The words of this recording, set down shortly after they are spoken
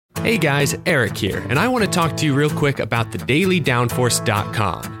Hey guys, Eric here, and I want to talk to you real quick about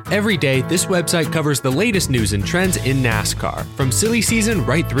thedailydownforce.com. Every day, this website covers the latest news and trends in NASCAR, from silly season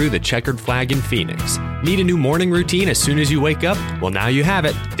right through the checkered flag in Phoenix. Need a new morning routine as soon as you wake up? Well, now you have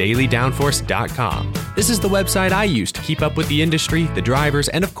it, dailydownforce.com. This is the website I use to keep up with the industry, the drivers,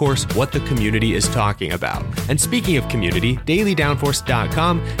 and of course, what the community is talking about. And speaking of community,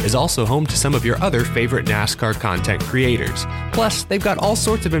 dailydownforce.com is also home to some of your other favorite NASCAR content creators. Plus, they've got all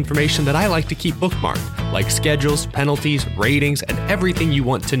sorts of information that I like to keep bookmarked, like schedules, penalties, ratings, and everything you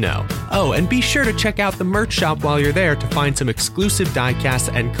want to know. Oh, and be sure to check out the merch shop while you're there to find some exclusive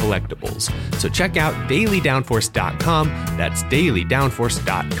diecasts and collectibles. So check out dailydownforce.com, that's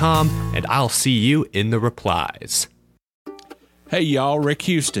dailydownforce.com, and I'll see you in the replies. Hey y'all, Rick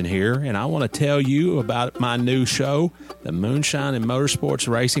Houston here, and I want to tell you about my new show, the Moonshine and Motorsports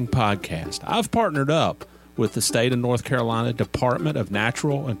Racing Podcast. I've partnered up with the state of North Carolina Department of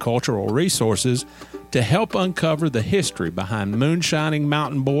Natural and Cultural Resources to help uncover the history behind moonshining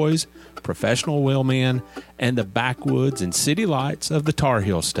mountain boys, professional wheelmen, and the backwoods and city lights of the Tar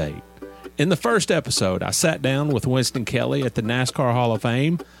Heel State. In the first episode, I sat down with Winston Kelly at the NASCAR Hall of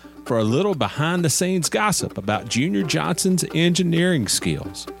Fame for a little behind-the-scenes gossip about Junior Johnson's engineering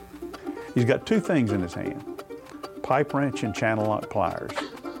skills. He's got two things in his hand, pipe wrench and channel lock pliers,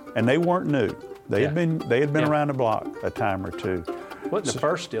 and they weren't new. They had been around the block a time or two. Wasn't the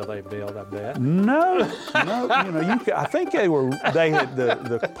first steel they built, I bet. No. I think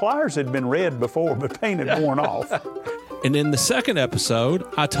the pliers had been red before, but paint had worn off. And in the second episode,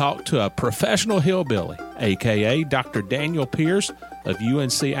 I talked to a professional hillbilly, a.k.a. Dr. Daniel Pierce of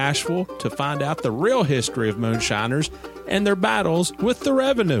UNC Asheville, to find out the real history of moonshiners and their battles with the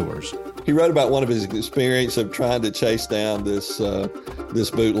revenuers. He wrote about one of his experience of trying to chase down this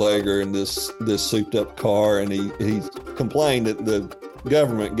bootlegger in this souped-up car, and he complained that the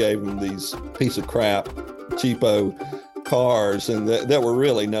government gave him these piece of crap, cheapo cars, and that were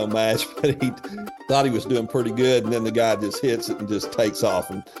really no match, but he thought he was doing pretty good, and then the guy just hits it and just takes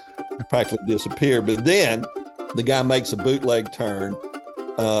off and practically disappeared. But then the guy makes a bootleg turn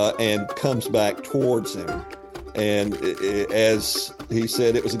and comes back towards him. And as he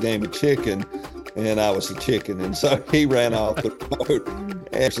said, it was a game of chicken, and I was the chicken. And so he ran off the road.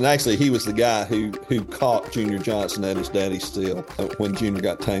 And actually, he was the guy who caught Junior Johnson at his daddy's steal when Junior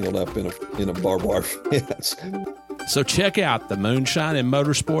got tangled up in a barbed wire fence. So check out the Moonshine and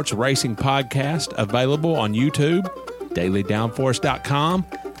Motorsports Racing Podcast, available on YouTube, dailydownforce.com,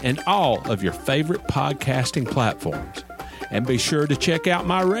 and all of your favorite podcasting platforms. And be sure to check out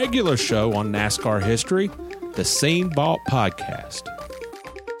my regular show on NASCAR history, the Scene Vault Podcast.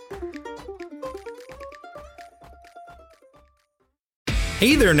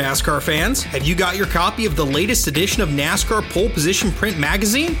 Hey there, NASCAR fans. Have you got your copy of the latest edition of NASCAR Pole Position Print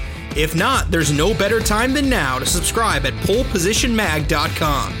Magazine? If not, there's no better time than now to subscribe at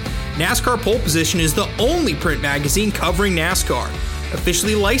polepositionmag.com. NASCAR Pole Position is the only print magazine covering NASCAR.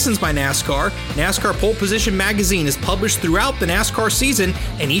 Officially licensed by NASCAR, NASCAR Pole Position Magazine is published throughout the NASCAR season,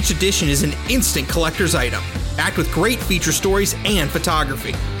 and each edition is an instant collector's item, packed with great feature stories and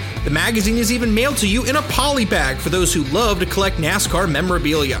photography. The magazine is even mailed to you in a poly bag for those who love to collect NASCAR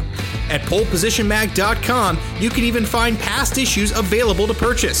memorabilia. At polepositionmag.com, you can even find past issues available to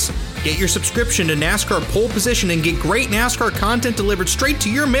purchase. Get your subscription to NASCAR Pole Position and get great NASCAR content delivered straight to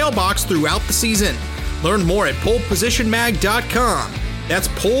your mailbox throughout the season. Learn more at polepositionmag.com. That's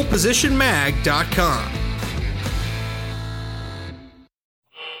polepositionmag.com.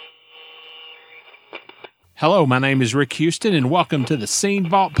 Hello, my name is Rick Houston, and welcome to the Scene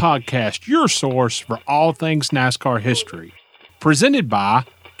Vault Podcast, your source for all things NASCAR history. Presented by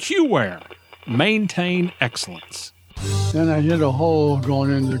QWare. Maintain excellence. Then I hit a hole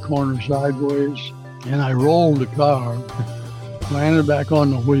going into the corner sideways, and I rolled the car, landed back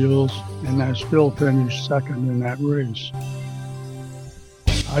on the wheels, and I still finished second in that race.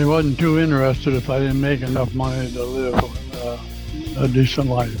 I wasn't too interested if I didn't make enough money to live a decent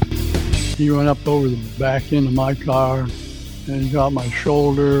life. He went up over the back end of my car and got my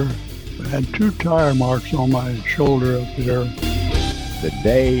shoulder. I had 2 tire marks on my shoulder up there. The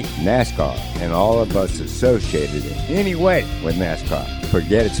day NASCAR and all of us associated in any way with NASCAR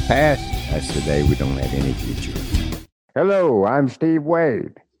forget its past, that's the day we don't have any future. Hello, I'm Steve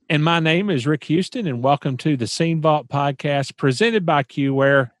Wade. And my name is Rick Houston, and welcome to the Scene Vault Podcast presented by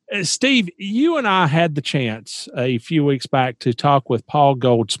QWare. Steve, you and I had the chance a few weeks back to talk with Paul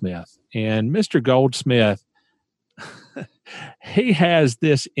Goldsmith. And Mr. Goldsmith, he has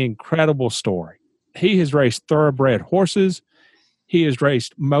this incredible story. He has raced thoroughbred horses. He has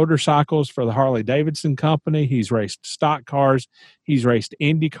raced motorcycles for the Harley-Davidson company. He's raced stock cars. He's raced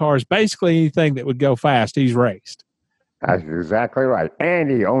Indy cars. Basically anything that would go fast, he's raced. That's exactly right. And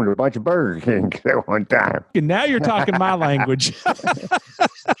he owned a bunch of Burger Kings at one time. And now you're talking my language.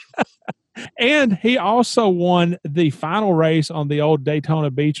 And he also won the final race on the old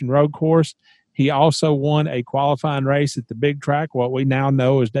Daytona Beach and Road Course. He also won a qualifying race at the big track, what we now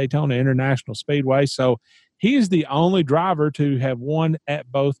know as Daytona International Speedway. So he's the only driver to have won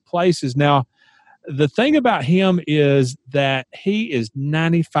at both places. Now, the thing about him is that he is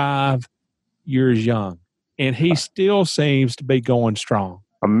 95 years young, and he still seems to be going strong.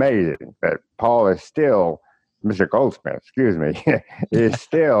 Amazing that Paul is still, Mr. Goldsmith, excuse me, is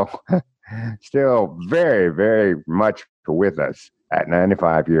still very, very much with us at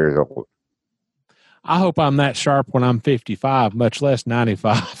 95 years old. I hope I'm that sharp when I'm 55, much less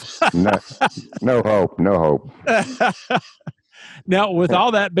 95. No hope. Now, with all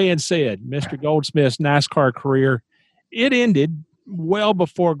that being said, Mr. Goldsmith's NASCAR career, it ended well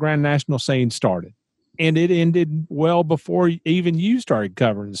before Grand National Scene started. And it ended well before even you started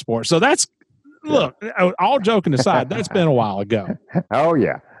covering the sport. So that's, look, all joking aside, that's been a while ago. Oh,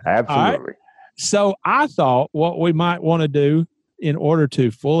 yeah, absolutely. Right? So I thought what we might want to do in order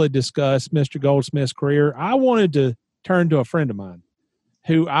to fully discuss Mr. Goldsmith's career, I wanted to turn to a friend of mine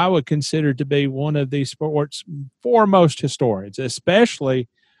who I would consider to be one of the sport's foremost historians, especially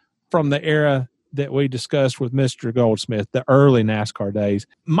from the era that we discussed with Mr. Goldsmith, the early NASCAR days.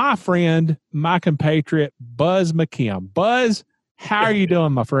 My friend, my compatriot, Buzz McKim. Buzz, how are you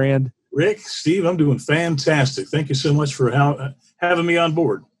doing, my friend? Rick, Steve, I'm doing fantastic. Thank you so much for having me on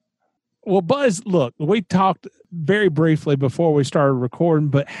board. Well, Buzz, look, we talked very briefly before we started recording,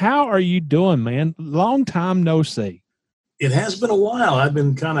 but how are you doing, man? Long time no see. It has been a while. I've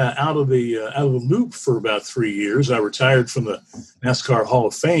been kind of out of the loop for about 3 years. I retired from the NASCAR Hall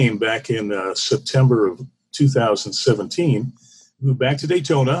of Fame back in September of 2017. Moved back to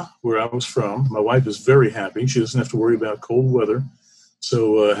Daytona, where I was from. My wife is very happy. She doesn't have to worry about cold weather.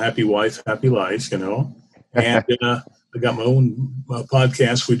 So happy wife, happy life, you know. And I got my own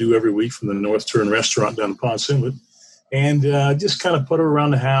podcast we do every week from the North Turn Restaurant down in Ponce Inlet. And just kind of putter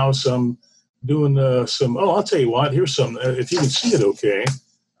around the house. I'm doing I'll tell you what, here's some, if you can see it okay.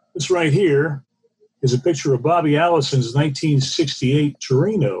 This right here is a picture of Bobby Allison's 1968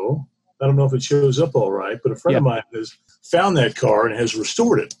 Torino. I don't know if it shows up all right, but a friend of mine has found that car and has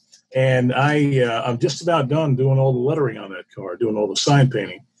restored it. And I'm just about done doing all the lettering on that car, doing all the sign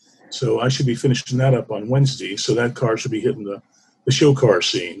painting. So I should be finishing that up on Wednesday. So that car should be hitting the show car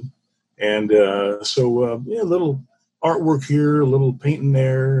scene. And a little artwork here, a little painting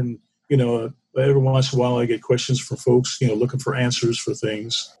there. And, you know, every once in a while I get questions from folks, you know, looking for answers for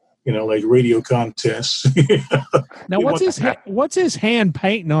things, you know, like radio contests. Now, what's his hand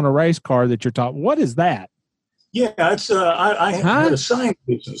painting on a race car that you're talking? What is that? Yeah, it's I had a sign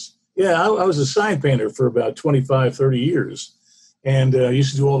business. Yeah, I was a sign painter for about 25, 30 years. And I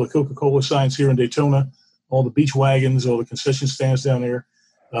used to do all the Coca-Cola signs here in Daytona, all the beach wagons, all the concession stands down there,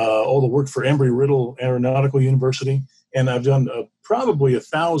 all the work for Embry-Riddle Aeronautical University. And I've done probably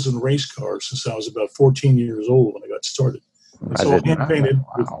 1,000 race cars since I was about 14 years old when I got started. It's all hand-painted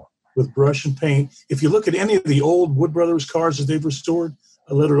with brush and paint. If you look at any of the old Wood Brothers cars that they've restored,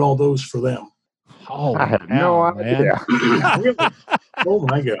 I lettered all those for them. Oh, I had no idea. Really? Oh,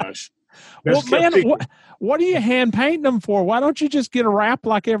 my gosh. Well, man, what are you hand painting them for? Why don't you just get a wrap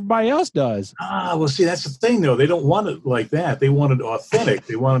like everybody else does? Well, see, that's the thing, though. They don't want it like that. They want it authentic.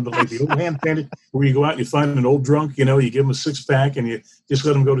 They want it like the old hand painted, where you go out and you find an old drunk, you know, you give him a 6-pack and you just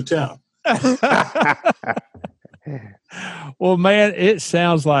let him go to town. Well, man, it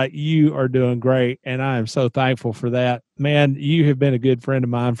sounds like you are doing great, and I am so thankful for that. Man, you have been a good friend of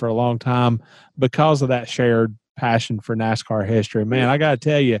mine for a long time because of that shared passion for NASCAR history. Man, I got to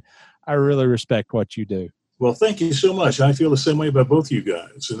tell you, I really respect what you do. Well, thank you so much. I feel the same way about both of you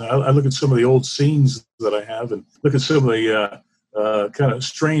guys. And I look at some of the old scenes that I have and look at some of the kind of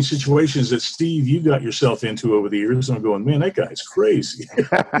strange situations that, Steve, you got yourself into over the years. And I'm going, man, that guy's crazy.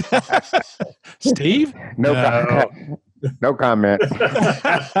 Steve? No comment.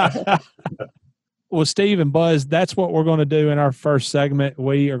 Well, Steve and Buzz, that's what we're going to do in our first segment.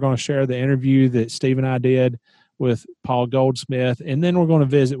 We are going to share the interview that Steve and I did with Paul Goldsmith, and then we're going to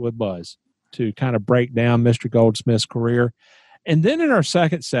visit with Buzz to kind of break down Mr. Goldsmith's career. And then in our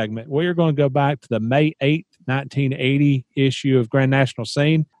second segment, we are going to go back to the May 8th, 1980 issue of Grand National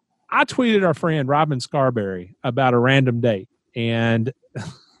Scene. I tweeted our friend Robin Scarberry about a random date, and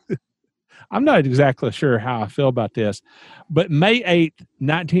I'm not exactly sure how I feel about this, but May 8th,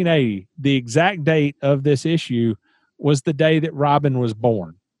 1980, the exact date of this issue was the day that Robin was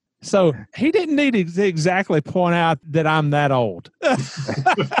born. So he didn't need to exactly point out that I'm that old.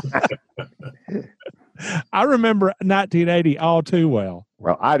 I remember 1980 all too well.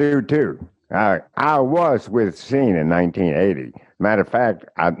 Well, I do too. I was with Scene in 1980. Matter of fact,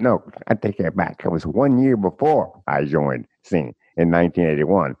 I take that back. It was 1 year before I joined Scene in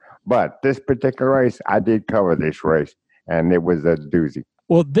 1981. But this particular race, I did cover this race, and it was a doozy.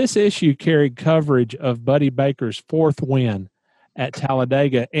 Well, this issue carried coverage of Buddy Baker's fourth win at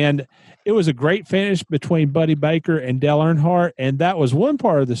Talladega, and it was a great finish between Buddy Baker and Dale Earnhardt, and that was one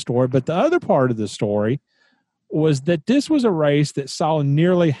part of the story. But the other part of the story was that this was a race that saw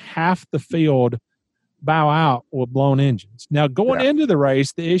nearly half the field bow out with blown engines. Now, going into the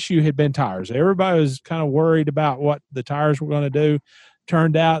race, the issue had been tires. Everybody was kind of worried about what the tires were going to do.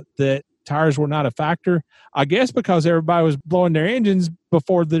 Turned out that tires were not a factor, I guess because everybody was blowing their engines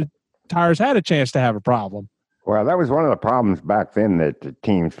before the tires had a chance to have a problem. Well, that was one of the problems back then that the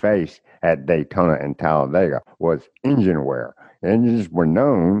teams faced at Daytona and Talladega was engine wear. Engines were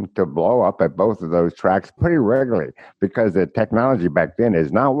known to blow up at both of those tracks pretty regularly because the technology back then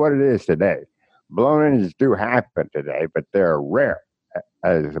is not what it is today. Blown engines do happen today, but they're rare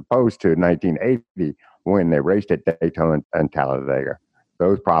as opposed to 1980 when they raced at Daytona and Talladega.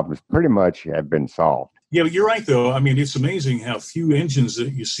 Those problems pretty much have been solved. Yeah, you're right, though. I mean, it's amazing how few engines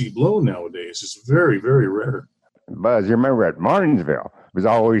that you see blown nowadays. It's very, very rare. Buzz, you remember at Martinsville, it was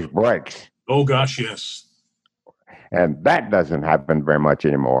always brakes. Oh, gosh, yes. And that doesn't happen very much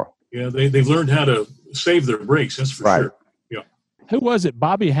anymore. Yeah, they've learned how to save their brakes, that's for sure. Yeah. Who was it?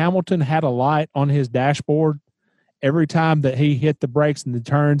 Bobby Hamilton had a light on his dashboard. Every time that he hit the brakes in the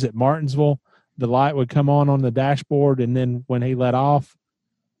turns at Martinsville, the light would come on the dashboard, and then when he let off,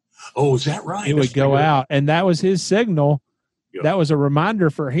 oh, is that right? It would go out, and that was his signal. Yep. That was a reminder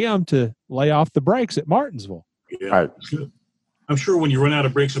for him to lay off the brakes at Martinsville. Yeah, right. I'm sure when you run out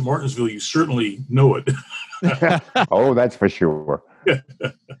of brakes at Martinsville, you certainly know it. Oh, that's for sure.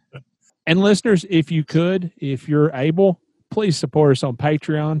 And listeners, if you're able, please support us on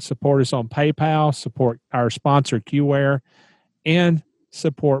Patreon, support us on PayPal, support our sponsor QWare, and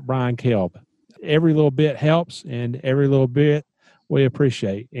support Brian Kelb. Every little bit helps, and every little bit we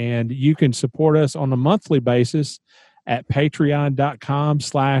appreciate. And you can support us on a monthly basis at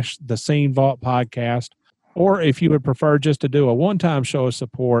patreon.com/The Scene Vault Podcast. Or if you would prefer just to do a one-time show of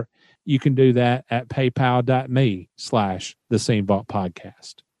support, you can do that at paypal.me/The Scene Vault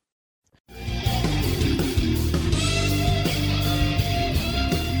Podcast.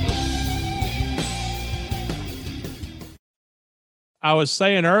 I was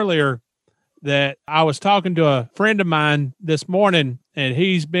saying earlier that I was talking to a friend of mine this morning, and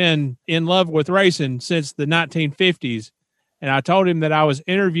he's been in love with racing since the 1950s. And I told him that I was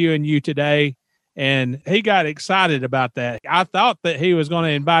interviewing you today, and he got excited about that. I thought that he was going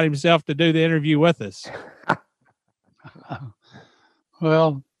to invite himself to do the interview with us.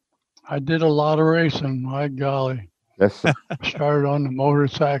 Well, I did a lot of racing, my golly. Yes. Started on the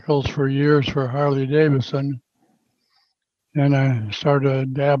motorcycles for years for Harley Davidson. And I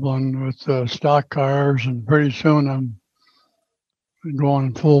started dabbling with stock cars, and pretty soon I'm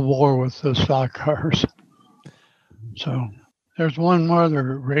going full bore with the stock cars. So there's one more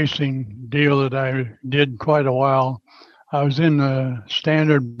other racing deal that I did quite a while. I was in the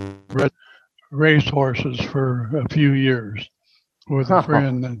standard race horses for a few years with a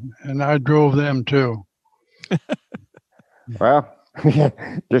friend, and I drove them too. Well,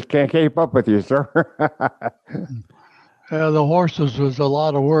 just can't keep up with you, sir. The horses was a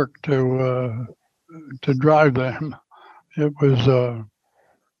lot of work to drive them. It was, you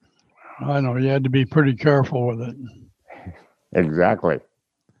had to be pretty careful with it. Exactly.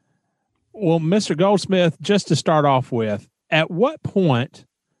 Well, Mr. Goldsmith, just to start off with, at what point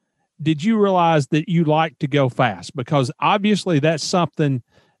did you realize that you like to go fast? Because obviously that's something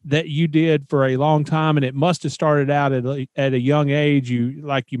that you did for a long time, and it must have started out at a young age. You,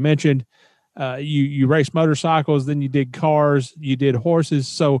 like you mentioned, you raced motorcycles, then you did cars, you did horses.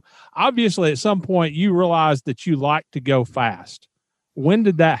 So obviously at some point you realized that you like to go fast. When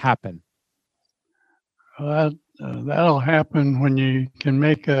did that happen? That'll happen when you can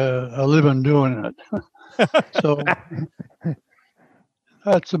make a living doing it. So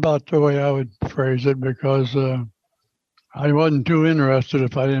that's about the way I would phrase it, because I wasn't too interested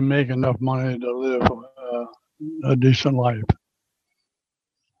if I didn't make enough money to live a decent life.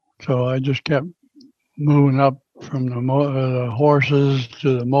 So I just kept moving up from the horses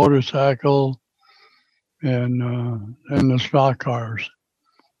to the motorcycle and the stock cars.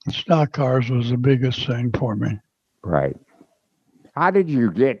 The stock cars was the biggest thing for me. Right. How did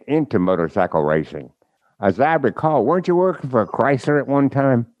you get into motorcycle racing? as I recall, weren't you working for Chrysler at one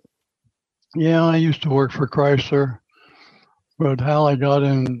time? Yeah, I used to work for Chrysler, but how I got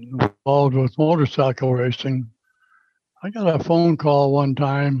involved with motorcycle racing, I got a phone call one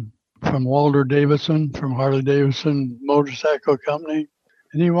time from Walter Davidson from Harley Davidson Motorcycle Company,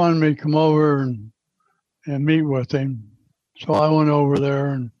 and he wanted me to come over and meet with him. So I went over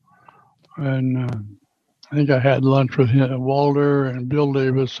there and I think I had lunch with him, Walter and Bill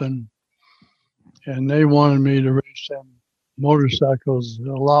Davidson, and they wanted me to race them motorcycles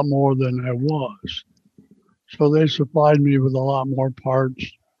a lot more than I was. So they supplied me with a lot more parts,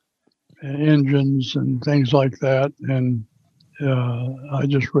 and engines, and things like that. And I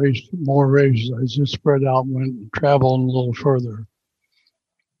just raced more races. I just spread out and went traveling a little further.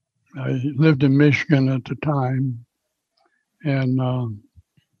 I lived in Michigan at the time, and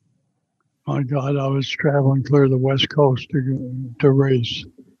my God, I was traveling clear the West Coast to race.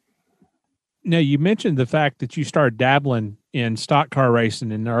 Now, you mentioned the fact that you started dabbling in stock car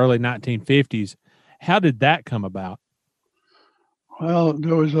racing in the early 1950s. How did that come about? Well,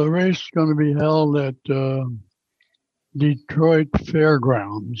 there was a race going to be held at Detroit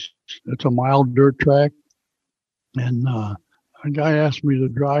Fairgrounds. It's a mile dirt track. And a guy asked me to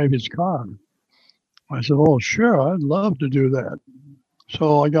drive his car. I said, oh, sure, I'd love to do that.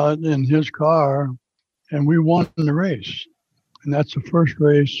 So I got in his car and we won the race. And that's the first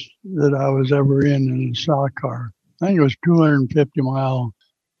race that I was ever in a stock car. I think it was 250-mile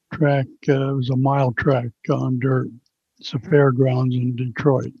track. It was a mile track on dirt. It's a fairgrounds in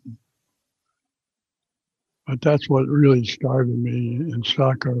Detroit. But that's what really started me in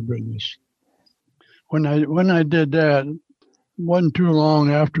stock car business. When I did that, it wasn't too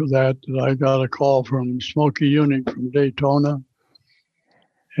long after that I got a call from Smokey Unick from Daytona.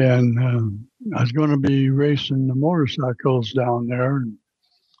 And I was going to be racing the motorcycles down there. And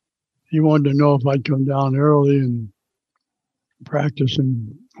he wanted to know if I'd come down early and practice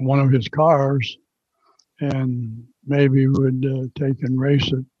in one of his cars and maybe would take and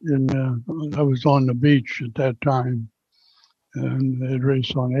race it. I was on the beach at that time. And they'd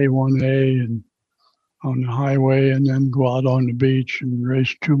race on A1A and on the highway and then go out on the beach and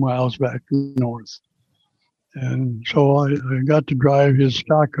race 2 miles back north. And so I got to drive his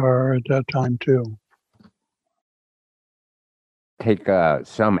stock car at that time, too. Take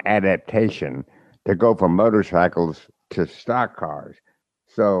some adaptation to go from motorcycles to stock cars.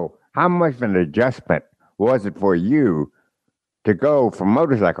 So how much of an adjustment was it for you to go from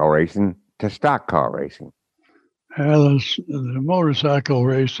motorcycle racing to stock car racing? The motorcycle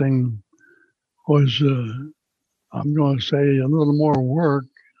racing was, I'm going to say, a little more work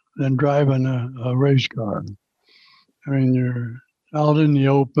than driving a race car. I mean, you're out in the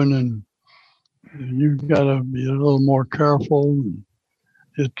open and you've got to be a little more careful.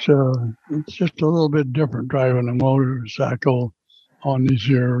 It's just a little bit different driving a motorcycle on these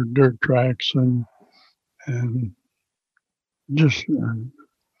here dirt tracks and just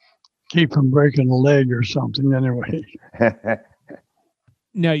keep from breaking a leg or something anyway.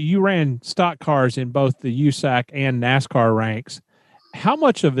 Now, you ran stock cars in both the USAC and NASCAR ranks. How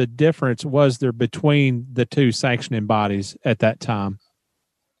much of a difference was there between the two sanctioning bodies at that time?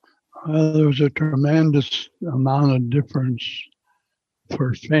 There was a tremendous amount of difference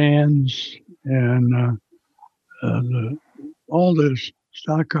for fans, and all this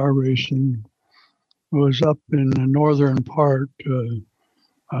stock car racing was up in the northern part.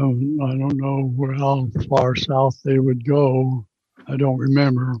 I don't know how far south they would go. I don't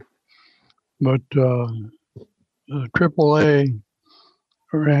remember. But AAA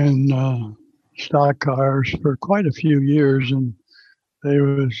ran stock cars for quite a few years, and they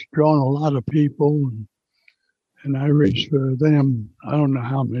was drawing a lot of people, and I raced for them I don't know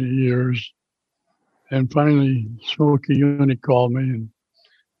how many years. And finally Smokey Unick called me, and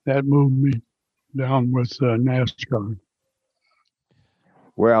that moved me down with NASCAR.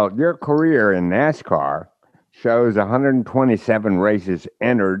 Well, your career in NASCAR shows 127 races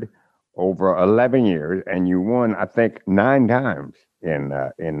entered over 11 years, and you won, I think, 9 times in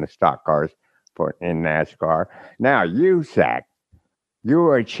the stock cars in NASCAR. Now, USAC, you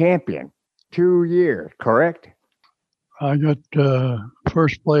were a champion 2 years, correct? I got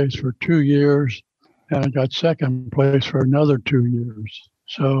first place for 2 years, and I got second place for another 2 years.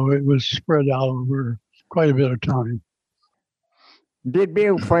 So it was spread out over quite a bit of time. Did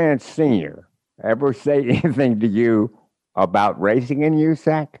Bill France Sr. ever say anything to you about racing in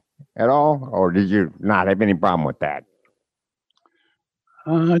USAC at all, or did you not have any problem with that?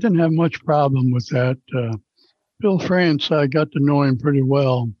 I didn't have much problem with that. Bill France, I got to know him pretty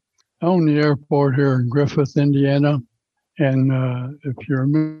well. I owned the airport here in Griffith, Indiana, And if you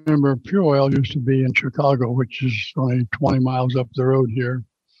remember, Pure Oil used to be in Chicago, which is only 20 miles up the road here.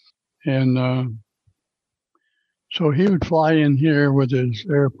 And so he would fly in here with his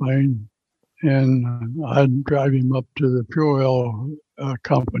airplane, and I'd drive him up to the Pure Oil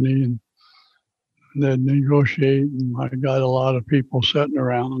company, and they'd negotiate. And I got a lot of people sitting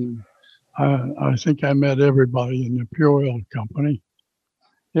around. And I think I met everybody in the Pure Oil company.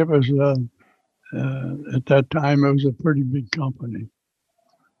 It was at that time, it was a pretty big company.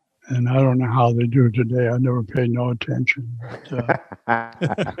 And I don't know how they do today. I never paid no attention.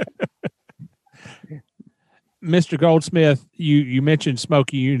 Mr. Goldsmith, you mentioned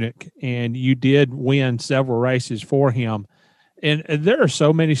Smokey Yunick, and you did win several races for him. And there are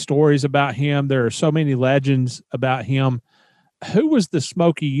so many stories about him. There are so many legends about him. Who was the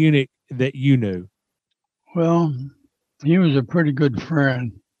Smokey Yunick that you knew? Well, he was a pretty good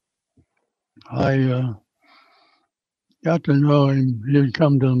friend. I got to know him. He would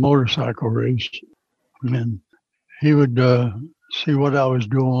come to the motorcycle race, and he would see what I was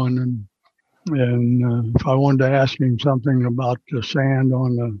doing, and if I wanted to ask him something about the sand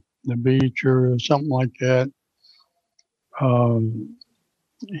on the beach or something like that,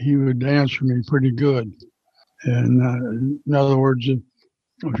 he would answer me pretty good. And in other words,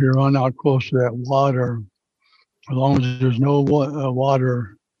 if you run out close to that water, as long as there's no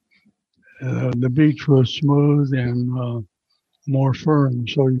water, the beach was smooth and more firm,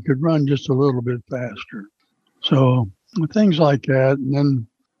 so you could run just a little bit faster. So things like that. And then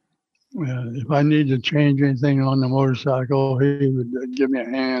if I needed to change anything on the motorcycle, he would give me a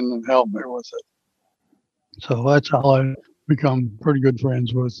hand and help me with it. So that's how I become pretty good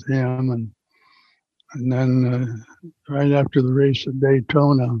friends with him. And then right after the race at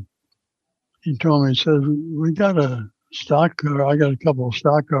Daytona, he told me, he says, we got a stock car. I got a couple of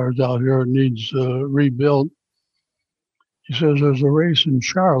stock cars out here that needs rebuilt. He says, there's a race in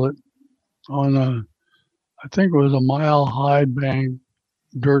Charlotte on I think it was a mile-high bank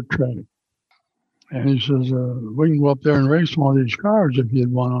dirt track. And he says, we can go up there and race one of these cars if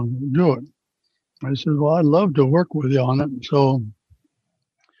you'd want to do it. I said, well, I'd love to work with you on it. So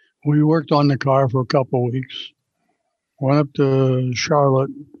we worked on the car for a couple of weeks, went up to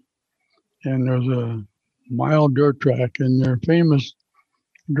Charlotte, and there's a mile dirt track, and their famous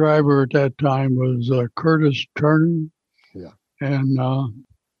driver at that time was Curtis Turner. Yeah. And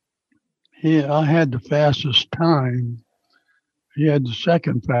I had the fastest time. He had the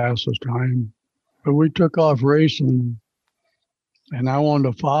second fastest time, but we took off racing, and I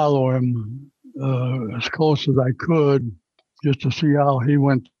wanted to follow him as close as I could just to see how he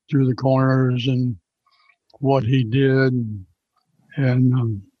went through the corners and what he did.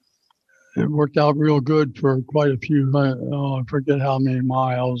 And it worked out real good for quite a few, I forget how many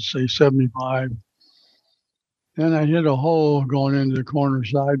miles, say 75. Then I hit a hole going into the corner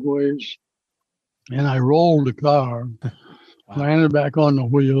sideways, and I rolled the car, landed back on the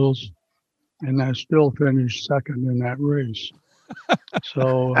wheels, and I still finished second in that race.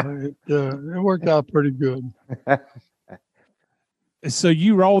 So it worked out pretty good. So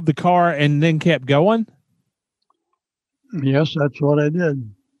you rolled the car and then kept going? Yes, that's what I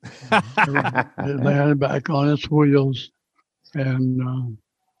did. It landed back on its wheels, and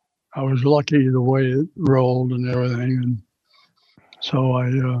I was lucky the way it rolled and everything. And so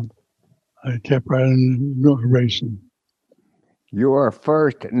I kept riding, racing. Your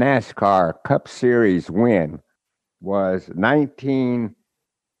first NASCAR Cup Series win was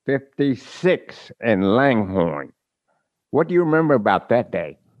 1956 in Langhorne. What do you remember about that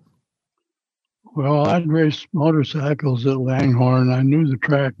day? Well, I'd raced motorcycles at Langhorne. I knew the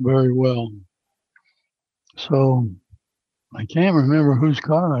track very well. So I can't remember whose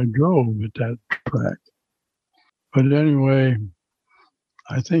car I drove at that track. But anyway,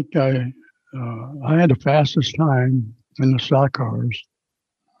 I think I had the fastest time in the stock cars,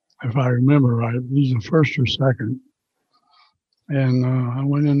 if I remember right. These are first or second. And I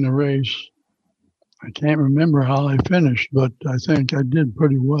went in the race. I can't remember how I finished, but I think I did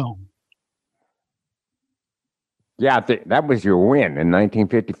pretty well. Yeah, that was your win in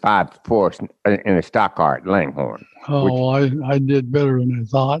 1955, of course, in a stock car at Langhorne. Oh, I did better than I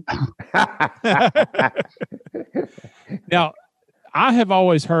thought. Now, I have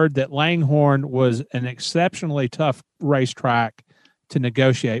always heard that Langhorne was an exceptionally tough racetrack to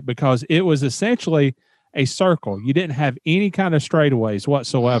negotiate because it was essentially a circle. You didn't have any kind of straightaways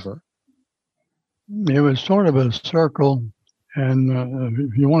whatsoever. It was sort of a circle, and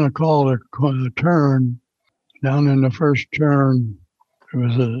if you want to call it a turn, down in the first turn, it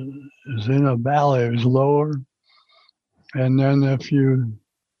was in a valley. It was lower, and then if you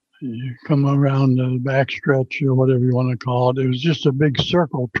you come around the backstretch or whatever you want to call it. It was just a big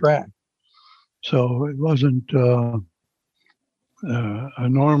circle track. So it wasn't a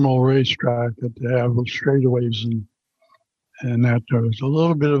normal racetrack that they have with straightaways and that there was a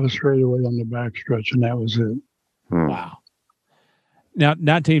little bit of a straightaway on the backstretch, and that was it. Wow. Now,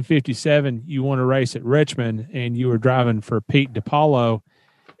 1957, you won a race at Richmond, and you were driving for Pete DiPaolo,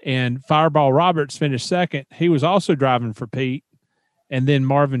 and Fireball Roberts finished second. He was also driving for Pete, and then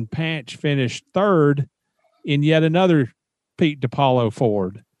Marvin Panch finished third in yet another Pete DiPaolo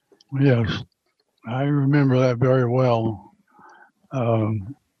Ford. Yes, I remember that very well. It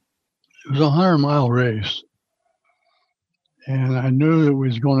was a 100-mile race, and I knew that we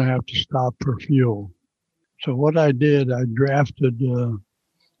was going to have to stop for fuel. So what I did, I drafted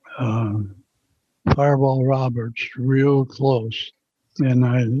Fireball Roberts real close, and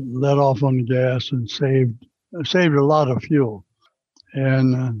I let off on the gas and saved a lot of fuel.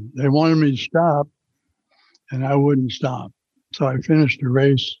 And they wanted me to stop, and I wouldn't stop. So I finished the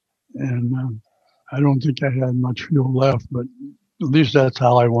race, and I don't think I had much fuel left, but at least that's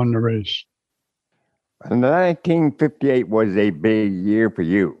how I won the race. 1958 was a big year for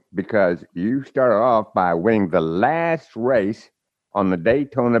you because you started off by winning the last race on the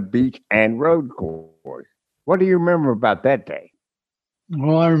Daytona Beach and Road Course. What do you remember about that day?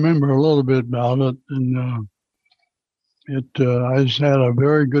 Well, I remember a little bit about it, and I just had a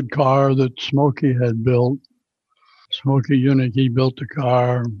very good car that Smokey had built. Smokey Unick, he built the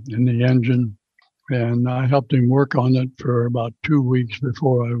car and the engine, and I helped him work on it for about 2 weeks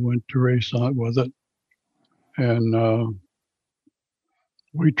before I went to race on it with it. And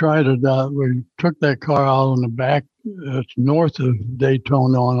we tried it out. We took that car out on the back. It's north of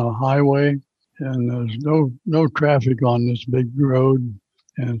Daytona on a highway, and there's no traffic on this big road,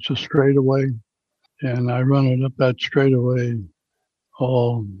 and it's a straightaway. And I run it up that straightaway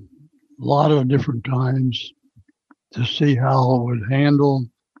a lot of different times to see how it would handle,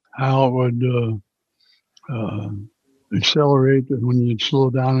 how it would accelerate when you'd slow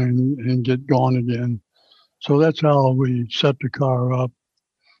down and get going again. So that's how we set the car up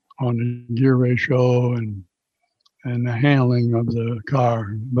on the gear ratio and the handling of the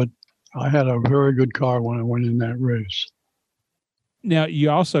car. But I had a very good car when I went in that race. Now, you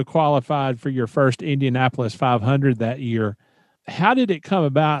also qualified for your first Indianapolis 500 that year. How did it come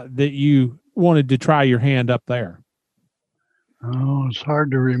about that you wanted to try your hand up there? Oh, it's hard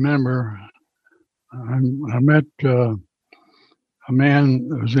to remember. I met a man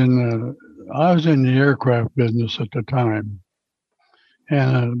that was I was in the aircraft business at the time.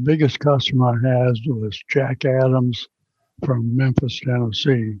 And the biggest customer I had was Jack Adams from Memphis,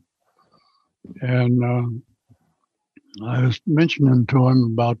 Tennessee. And I was mentioning to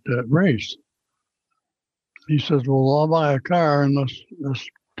him about that race. He says, well, I'll buy a car and let's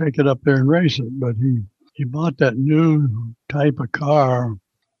take it up there and race it. But he bought that new type of car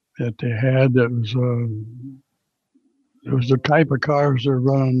that they had that was it was the type of cars they're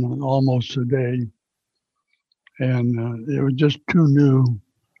running almost today. And it was just too new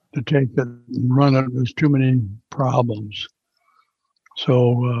to take it and run it. There's too many problems.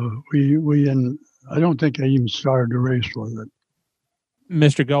 So I don't think I even started the race with it.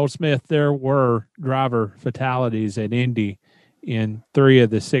 Mr. Goldsmith, there were driver fatalities at Indy in 3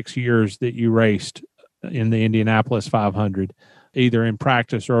 of the 6 years that you raced in the Indianapolis 500, either in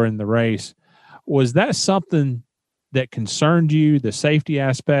practice or in the race. Was that something that concerned you, the safety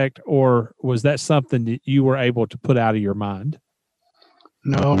aspect, or was that something that you were able to put out of your mind?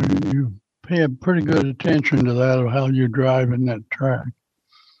 No, you pay pretty good attention to that, of how you drive in that track.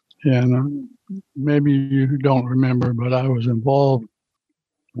 And maybe you don't remember, but I was involved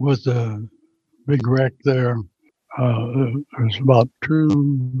with a big wreck there. There's about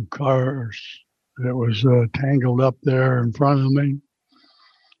 2 cars that was tangled up there in front of me,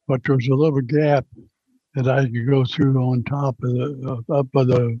 but there was a little gap that I could go through on top of up of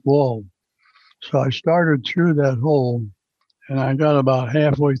the wall. So I started through that hole, and I got about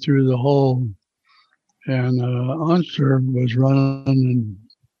halfway through the hole, and Unser was running, and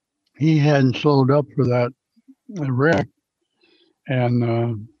he hadn't slowed up for that wreck,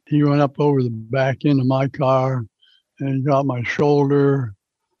 and he went up over the back end of my car and got my shoulder,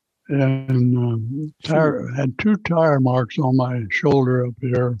 and had 2 tire marks on my shoulder up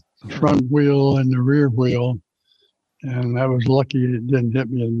here, the front wheel and the rear wheel, and I was lucky it didn't hit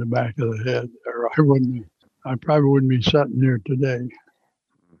me in the back of the head, or I probably wouldn't be sitting here today.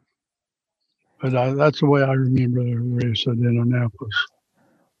 But that's the way I remember the race at Indianapolis.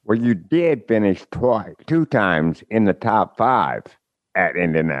 Well, you did finish 2 times in the top 5 at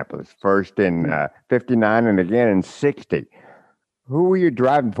Indianapolis. First in 59 and again in 60. Who were you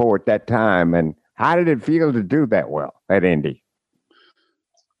driving for at that time, and how did it feel to do that well at Indy?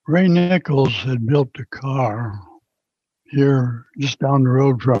 Ray Nichols had built a car here just down the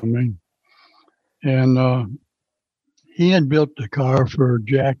road from me. And he had built the car for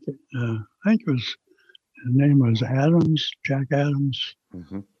Jack, I think his name was Adams, Jack Adams.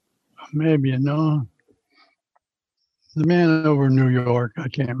 Mm-hmm. Maybe, no. The man over in New York, I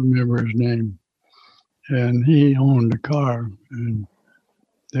can't remember his name. And he owned the car, and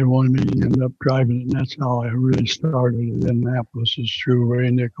they wanted me to end up driving it. And that's how I really started at Indianapolis, is through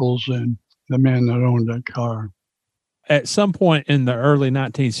Ray Nichols and the man that owned that car. At some point in the early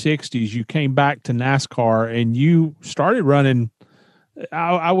 1960s, you came back to NASCAR and you started running,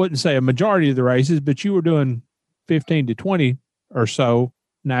 I wouldn't say a majority of the races, but you were doing 15 to 20 or so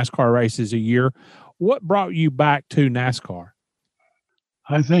NASCAR races a year. What brought you back to NASCAR?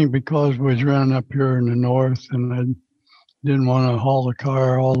 I think because we was running up here in the north, and I didn't want to haul the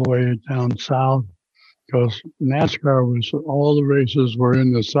car all the way down south, because NASCAR was, all the races were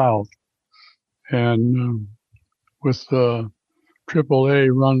in the south. And with the AAA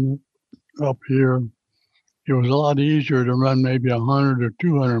run up here, it was a lot easier to run maybe 100 or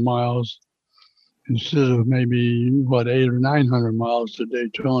 200 miles instead of maybe, 800 or 900 miles to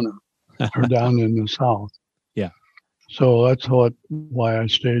Daytona or down in the south. Yeah. So that's why I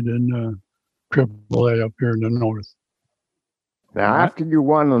stayed in AAA up here in the north. Now, after you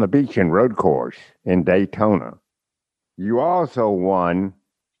won on the beach and road course in Daytona, you also won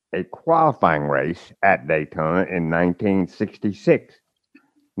a qualifying race at Daytona in 1966.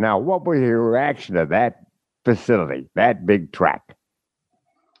 Now, what was your reaction to that facility, that big track?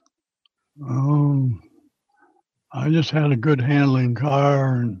 I just had a good handling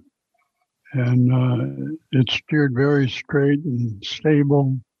car, and it steered very straight and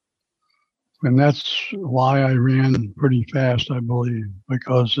stable. And that's why I ran pretty fast, I believe,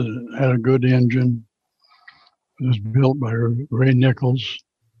 because it had a good engine. It was built by Ray Nichols.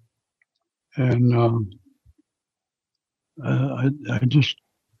 And it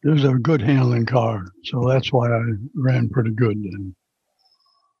was a good handling car. So that's why I ran pretty good then.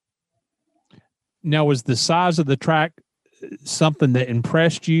 Now, was the size of the track something that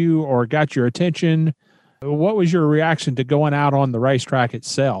impressed you or got your attention? What was your reaction to going out on the racetrack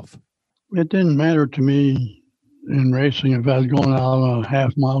itself? It didn't matter to me in racing if I was going out on a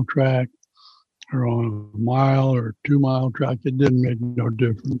half-mile track or on a mile or 2 mile track. It didn't make no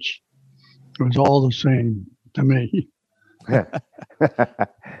difference. It was all the same to me.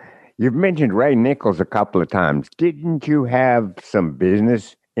 You've mentioned Ray Nichols a couple of times. Didn't you have some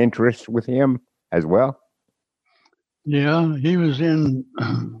business interests with him as well? Yeah, he was in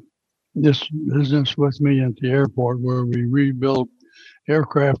this business with me at the airport where we rebuilt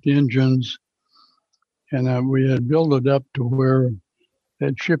aircraft engines, and we had built it up to where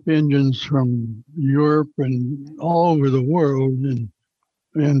they'd ship engines from Europe and all over the world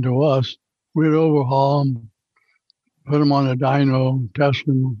and to us. We'd overhaul them, put them on a dyno, test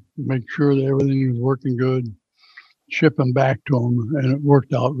them, make sure that everything was working good, ship them back to them, and it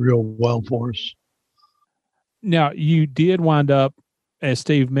worked out real well for us. Now, you did wind up, as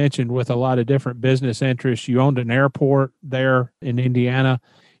Steve mentioned, with a lot of different business interests. You owned an airport there in Indiana.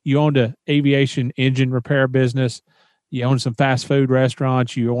 You owned an aviation engine repair business. You owned some fast food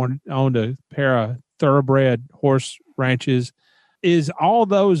restaurants. You owned a pair of thoroughbred horse ranches. Is all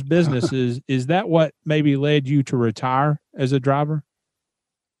those businesses, is that what maybe led you to retire as a driver?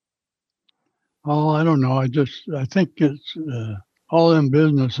 Oh, I don't know. I think it's all them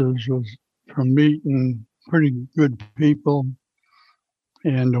businesses was from meeting pretty good people,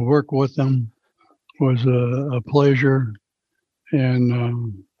 and to work with them was a pleasure.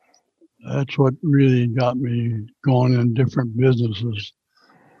 And that's what really got me going in different businesses.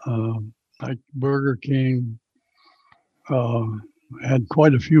 Like Burger King, had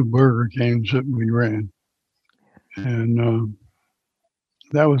quite a few Burger Kings that we ran. And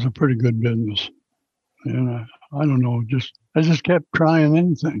that was a pretty good business. And I don't know, I just kept trying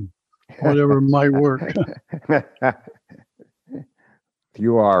anything, whatever might work.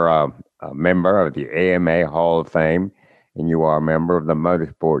 You are a member of the AMA Hall of Fame, and you are a member of the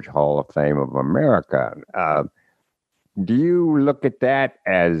Motorsports Hall of Fame of America. Do you look at that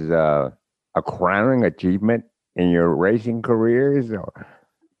as a crowning achievement in your racing careers? Or?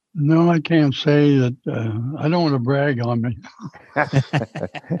 No, I can't say that. I don't want to brag on me.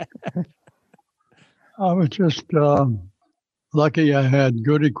 I was just lucky I had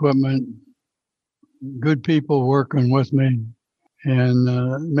good equipment, good people working with me, and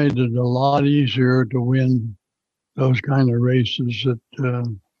made it a lot easier to win those kind of races.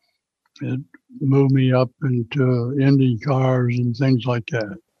 It moved me up into Indy cars and things like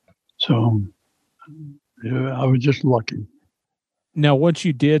that. So yeah, I was just lucky. Now, once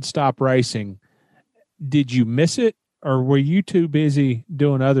you did stop racing, did you miss it, or were you too busy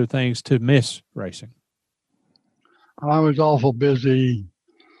doing other things to miss racing? I was awful busy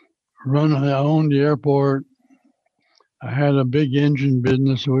running. I owned the airport. I had a big engine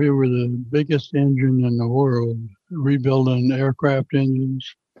business. We were the biggest engine in the world, rebuilding aircraft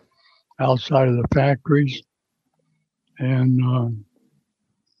engines outside of the factories. And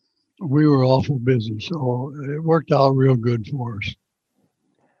we were awful busy. So it worked out real good for us.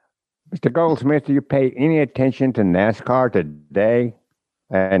 Mr. Goldsmith, do you pay any attention to NASCAR today?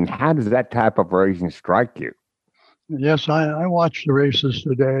 And how does that type of racing strike you? Yes, I watched the races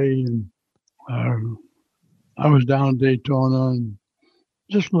today, and I was down in Daytona and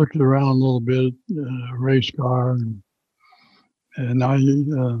just looked around a little bit, race car, and I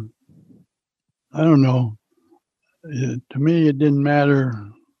don't know. To me, it didn't matter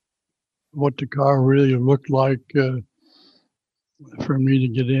what the car really looked like for me to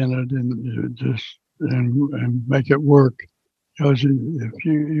get in it and just and make it work. Because if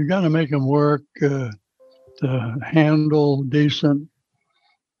you got to make them work to handle decent,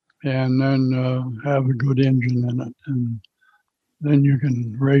 and then have a good engine in it, and then you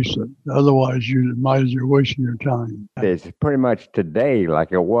can race it. Otherwise, you're wasting your time. It's pretty much today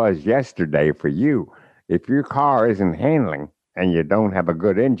like it was yesterday for you. If your car isn't handling and you don't have a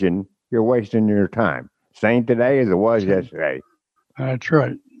good engine, you're wasting your time. Same today as it was yesterday. That's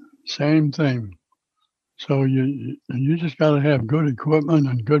right. Same thing. So you just got to have good equipment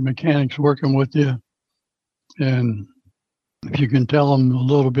and good mechanics working with you. And if you can tell them a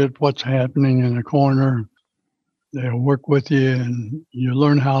little bit what's happening in the corner, they'll work with you and you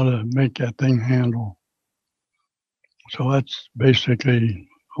learn how to make that thing handle. So that's basically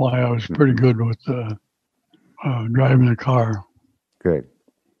why I was pretty good with driving a car. Good.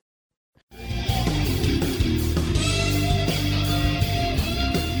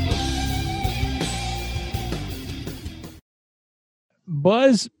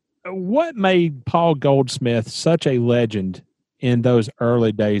 Buzz, what made Paul Goldsmith such a legend in those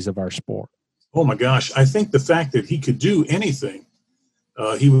early days of our sport? Oh my gosh. I think the fact that he could do anything,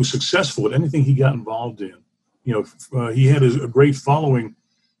 he was successful at anything he got involved in. You know, he had a great following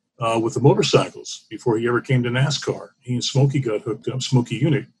with the motorcycles before he ever came to NASCAR. He and Smokey got hooked up. Smokey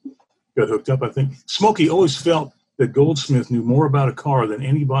Unit got hooked up, I think. Smokey always felt that Goldsmith knew more about a car than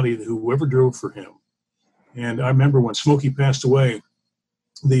anybody who ever drove for him. And I remember when Smokey passed away,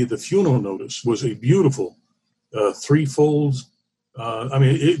 the funeral notice was a beautiful three-fold.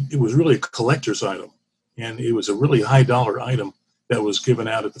 It was really a collector's item, and it was a really high-dollar item that was given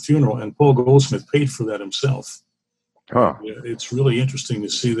out at the funeral, and Paul Goldsmith paid for that himself. Huh. It's really interesting to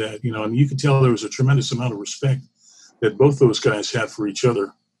see that, and you could tell there was a tremendous amount of respect that both those guys had for each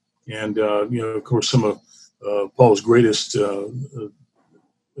other. And, of course, some of Paul's greatest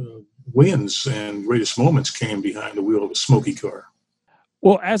wins and greatest moments came behind the wheel of a Smokey car.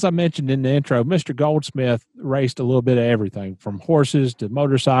 Well, as I mentioned in the intro, Mr. Goldsmith raced a little bit of everything, from horses to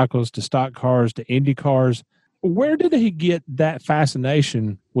motorcycles to stock cars to Indy cars. Where did he get that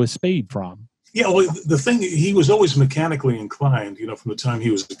fascination with speed from? Yeah, well, the thing, he was always mechanically inclined, from the time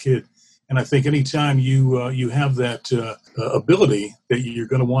he was a kid. And I think anytime you have that ability, that you're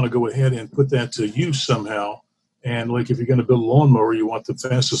going to want to go ahead and put that to use somehow. And like if you're going to build a lawnmower, you want the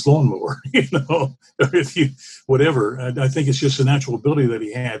fastest lawnmower, or if you, whatever. I think it's just a natural ability that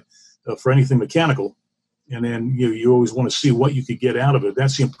he had for anything mechanical. And then you always want to see what you could get out of it.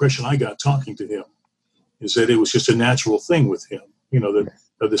 That's the impression I got talking to him, is that it was just a natural thing with him.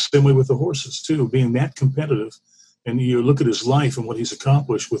 The same way with the horses too, being that competitive. And you look at his life and what he's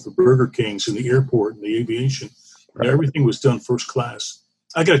accomplished with the Burger Kings and the airport and the aviation. Right. Everything was done first class.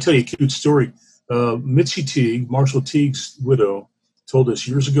 I got to tell you a cute story. Mitzi Teague, Marshall Teague's widow, told us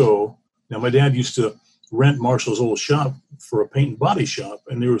years ago. Now, my dad used to rent Marshall's old shop for a paint and body shop,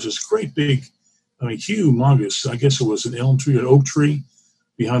 and there was this great big, humongous, I guess it was an elm tree, an oak tree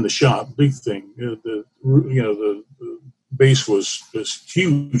behind the shop, big thing. The base was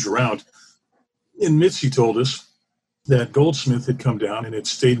huge around. And Mitzi told us that Goldsmith had come down and had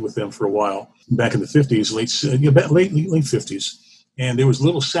stayed with them for a while back in the 50s, late 50s. And there was a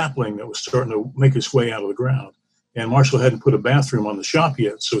little sapling that was starting to make its way out of the ground. And Marshall hadn't put a bathroom on the shop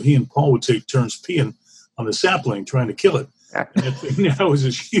yet, so he and Paul would take turns peeing on the sapling, trying to kill it. And that thing now was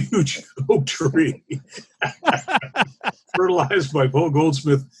this huge oak tree, fertilized by Paul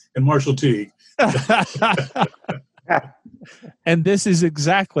Goldsmith and Marshall Teague. And this is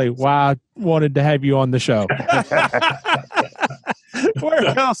exactly why I wanted to have you on the show. Where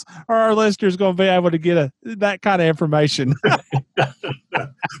else are our listeners going to be able to get that kind of information?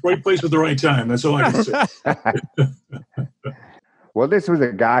 Right place at the right time. That's all I can say. Well, this was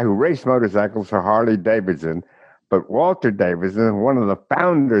a guy who raced motorcycles for Harley Davidson, but Walter Davidson, one of the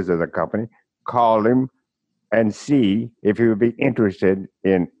founders of the company, called him and see if he would be interested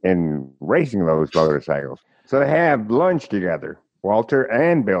in racing those motorcycles. So they have lunch together, Walter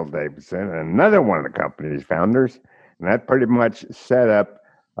and Bill Davidson, another one of the company's founders, and that pretty much set up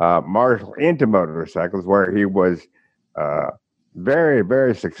Marshall into motorcycles, where he was very,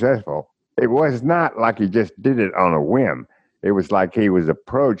 very successful. It was not like he just did it on a whim. It was like he was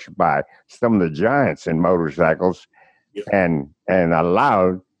approached by some of the giants in motorcycles and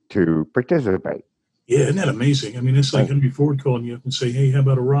allowed to participate. Yeah, isn't that amazing? I mean, it's like Henry Ford calling you up and say, "Hey, how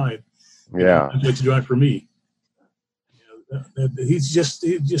about a ride? Yeah, I'd like to drive for me." He's just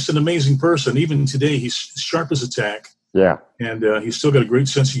an amazing person. Even today, he's sharp as a tack. Yeah, and he's still got a great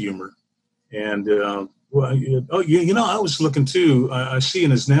sense of humor. And I was looking too. I see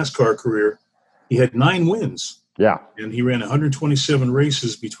in his NASCAR career, he had 9 wins. Yeah, and he ran 127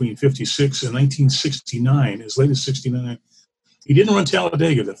 races between 56 and 1969. As late as 69, he didn't run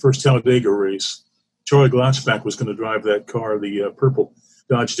Talladega, that first Talladega race. Charlie Glotzbach was going to drive that car, the purple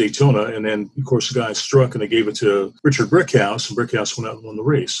Dodge Daytona, and then, of course, the guy struck, and they gave it to Richard Brickhouse, and Brickhouse went out and won the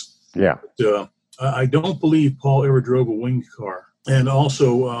race. Yeah. But, I don't believe Paul ever drove a winged car. And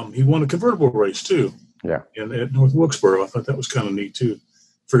also, he won a convertible race, too. Yeah. And at North Wilkesboro. I thought that was kind of neat, too.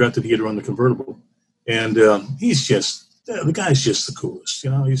 Forgot that he had run the convertible. And he's just, the guy's just the coolest.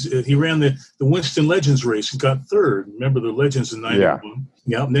 You know, he ran the Winston Legends race and got 3rd. Remember the Legends in 91?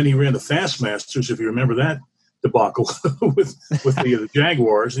 Yeah. And then he ran the Fastmasters, if you remember that debacle with the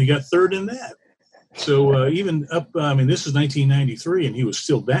Jaguars, and he got 3rd in that. So even up, this is 1993, and he was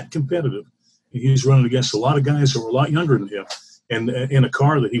still that competitive. He was running against a lot of guys that were a lot younger than him, and in a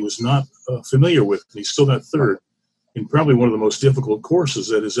car that he was not familiar with. And he still got 3rd in probably one of the most difficult courses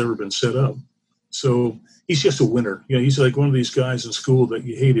that has ever been set up. So he's just a winner. You know, he's like one of these guys in school that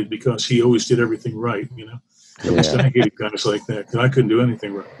you hated because he always did everything right. You know, at least I hated guys like that because I couldn't do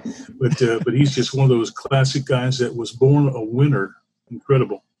anything right. But he's just one of those classic guys that was born a winner.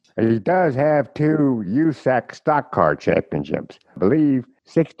 Incredible. He does have 2 USAC stock car championships, I believe.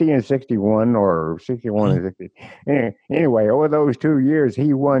 60 and 61, or 61 and 60. Anyway, over those 2 years,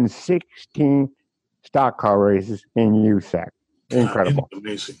 he won 16 stock car races in USAC. Incredible.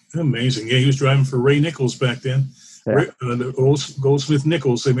 Amazing. Yeah, he was driving for Ray Nichols back then. Yeah. The Goldsmith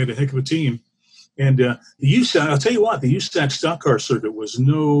Nichols, they made a heck of a team. And the USAC, I'll tell you what, the USAC stock car circuit was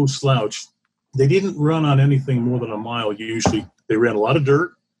no slouch. They didn't run on anything more than a mile usually. They ran a lot of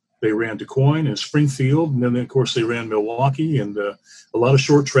dirt. They ran DuQuoin and Springfield, and then, of course, they ran Milwaukee and a lot of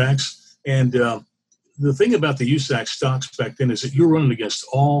short tracks. And the thing about the USAC stocks back then is that you're running against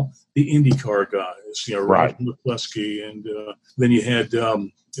all the IndyCar guys, you know, right. Ryan McCluskey, and then you had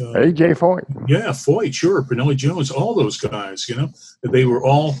A.J. Foyt. Yeah, Foyt, sure, Pinelli Jones, all those guys, you know. They were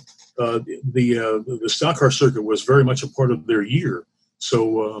all the stock car circuit was very much a part of their year.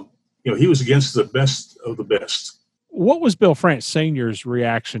 So, he was against the best of the best. What was Bill France Sr.'s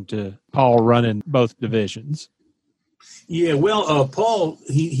reaction to Paul running both divisions? Yeah, well, Paul,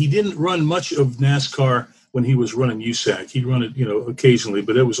 he didn't run much of NASCAR when he was running USAC. He'd run it, occasionally,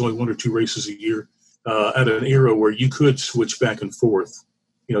 but it was only 1 or 2 races a year at an era where you could switch back and forth.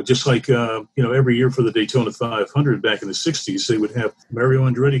 Just like, every year for the Daytona 500 back in the 60s, they would have Mario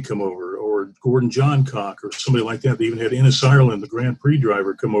Andretti come over or Gordon Johncock or somebody like that. They even had Ennis Ireland, the Grand Prix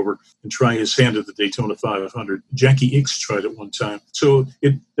driver, come over and try his hand at the Daytona 500. Jackie Ickx tried it one time. So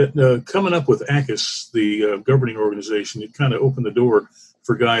coming up with ACUS, the governing organization, it kind of opened the door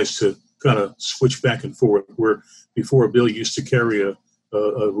for guys to kind of switch back and forth, where before Bill used to carry a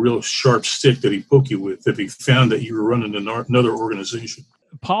real sharp stick that he'd poke you with if he found that you were running another organization.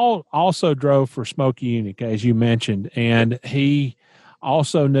 Paul also drove for Smokey Yunick, as you mentioned, and he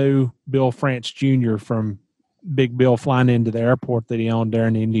also knew Bill France Jr. from Big Bill flying into the airport that he owned there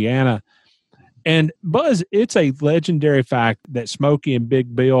in Indiana. And Buzz, it's a legendary fact that Smokey and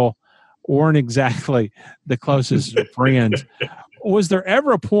Big Bill weren't exactly the closest of friends. Was there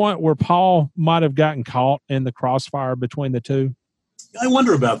ever a point where Paul might have gotten caught in the crossfire between the two? I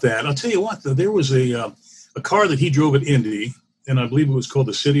wonder about that. I'll tell you what, though, there was a car that he drove at Indy, and I believe it was called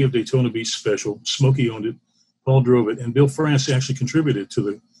the City of Daytona Beach Special. Smokey owned it. Paul drove it, and Bill France actually contributed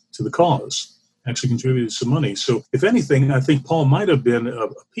to the cause, actually contributed some money. So if anything, I think Paul might have been a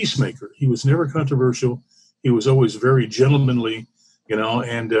peacemaker. He was never controversial. He was always very gentlemanly,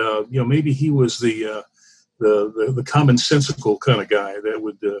 and maybe he was the commonsensical kind of guy that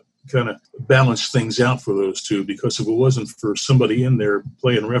would kind of balanced things out for those two, because if it wasn't for somebody in there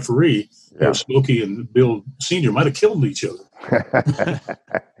playing referee, Smokey and Bill Sr. might have killed each other.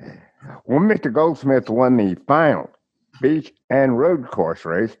 Well, Mr. Goldsmith won the final beach and road course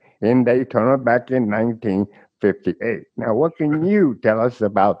race in Daytona back in 1958. Now, what can you tell us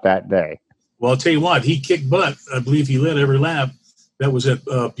about that day? Well, I'll tell you what, he kicked butt. I believe he led every lap. That was at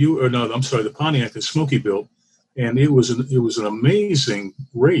the Pontiac that Smokey built, and it was an amazing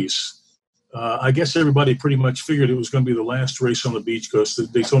race. I guess everybody pretty much figured it was going to be the last race on the beach because the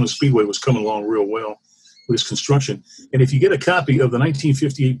Daytona Speedway was coming along real well with its construction. And if you get a copy of the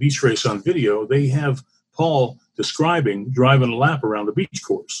 1958 beach race on video, they have Paul driving a lap around the beach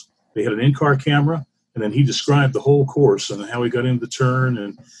course. They had an in-car camera, and then he described the whole course and how he got into the turn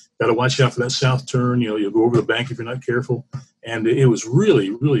and got to watch out for that south turn. You'll go over the bank if you're not careful. And it was really,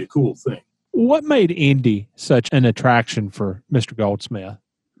 really a cool thing. What made Indy such an attraction for Mr. Goldsmith?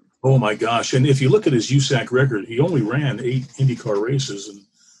 Oh, my gosh. And if you look at his USAC record, he only ran 8 IndyCar races. And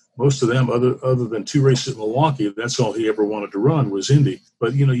most of them, other than 2 races at Milwaukee, that's all he ever wanted to run was Indy.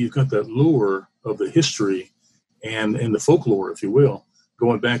 But, you've got that lure of the history and the folklore, if you will,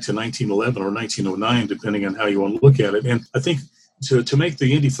 going back to 1911 or 1909, depending on how you want to look at it. And I think to make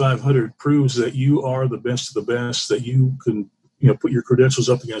the Indy 500 proves that you are the best of the best, that you can put your credentials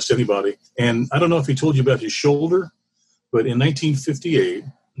up against anybody. And I don't know if he told you about his shoulder, but in 1958,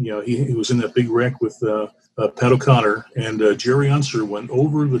 he was in that big wreck with Pat O'Connor, and Jerry Unser went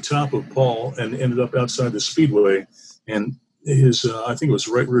over the top of Paul and ended up outside the speedway. And his, I think it was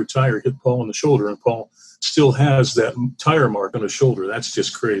right rear tire hit Paul in the shoulder, and Paul still has that tire mark on his shoulder. That's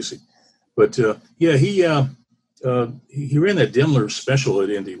just crazy. But he ran that Daimler Special at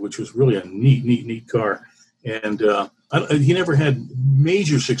Indy, which was really a neat car. And he never had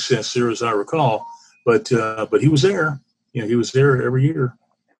major success there, as I recall. But he was there. He was there every year.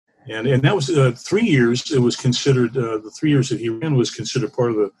 And that was 3 years. It was considered the 3 years that he ran was considered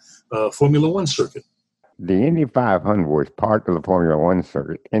part of the Formula One circuit. The Indy 500 was part of the Formula One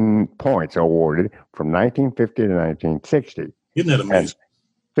circuit in points awarded from 1950 to 1960. Isn't that amazing?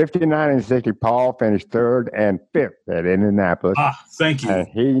 59 and 60, Paul finished 3rd and 5th at Indianapolis. Thank you.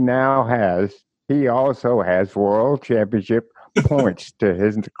 And he also has World Championship points to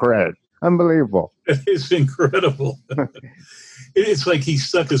his credit. Unbelievable. It's incredible. It's like he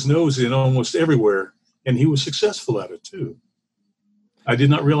stuck his nose in almost everywhere, and he was successful at it, too. I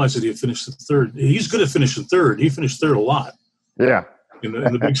did not realize that he had finished 3rd. He's good at finishing 3rd. He finished 3rd a lot. Yeah. In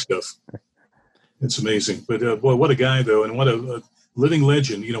the big stuff. It's amazing. But, boy, what a guy, though, and what a living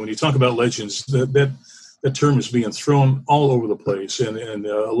legend. When you talk about legends, that term is being thrown all over the place, and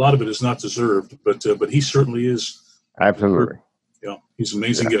a lot of it is not deserved, but he certainly is. Absolutely. He's an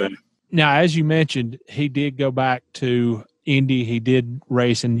amazing guy. Now, as you mentioned, he did go back to Indy. He did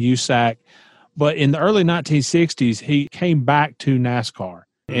race in USAC. But in the early 1960s, he came back to NASCAR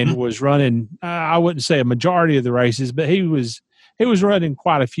and was running, I wouldn't say a majority of the races, but he was running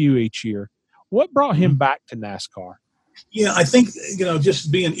quite a few each year. What brought him back to NASCAR? Yeah, I think,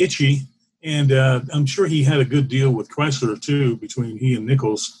 just being itchy. And I'm sure he had a good deal with Chrysler, too, between he and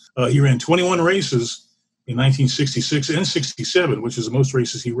Nichols. He ran 21 races in 1966 and 67, which is the most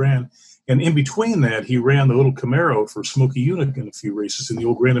races he ran. And in between that, he ran the little Camaro for Smokey Yunick in a few races in the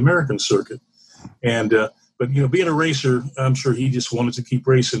old Grand American circuit. And but being a racer, I'm sure he just wanted to keep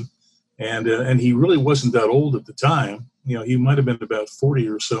racing. And he really wasn't that old at the time. He might have been about 40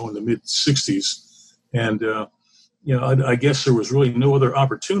 or so in the mid 60s. And I guess there was really no other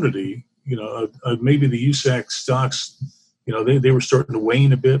opportunity. Maybe the USAC stocks, they were starting to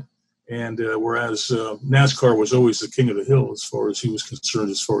wane a bit. And whereas NASCAR was always the king of the hill as far as he was concerned,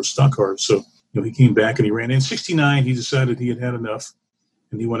 as far as stock cars. So, he came back and he ran. In 69, he decided he had enough.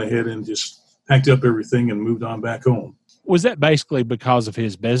 And he went ahead and just packed up everything and moved on back home. Was that basically because of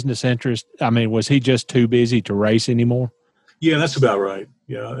his business interest? I mean, was he just too busy to race anymore? Yeah, that's about right.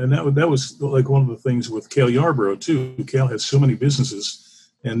 Yeah, and that was like one of the things with Cale Yarborough, too. Cale had so many businesses.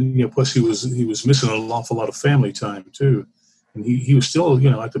 And, plus he was missing an awful lot of family time, too. And he was still,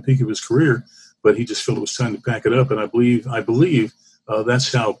 at the peak of his career, but he just felt it was time to pack it up. And I believe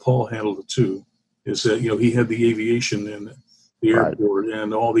that's how Paul handled it too. Is that he had the aviation and the airport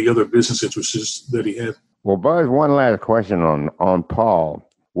and all the other business interests that he had. Well, Buzz, one last question on Paul.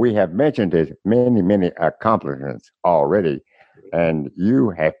 We have mentioned his many accomplishments already, and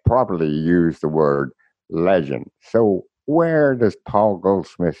you have properly used the word legend. So where does Paul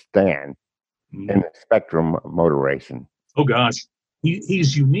Goldsmith stand in the spectrum of motor racing? Oh gosh,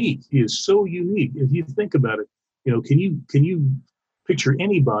 he's unique. He is so unique. If you think about it, can you picture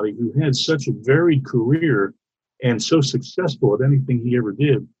anybody who had such a varied career and so successful at anything he ever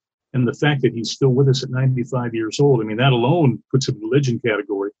did? And the fact that he's still with us at 95 years old, I mean, that alone puts him in the legend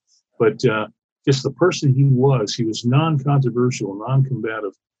category. But just the person he was non-controversial,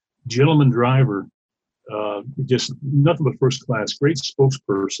 non-combative, gentleman driver, just nothing but first class, great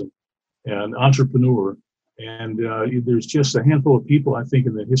spokesperson and entrepreneur. And there's just a handful of people, I think,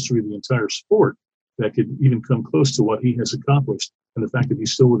 in the history of the entire sport that could even come close to what he has accomplished. And the fact that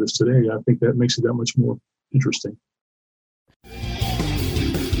he's still with us today, I think that makes it that much more interesting.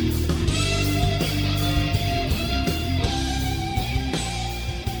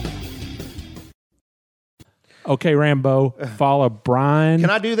 Okay, Rambo, follow Brian.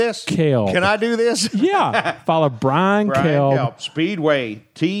 Can I do this? Kell. Can I do this? Yeah. Follow Brian Kell. Speedway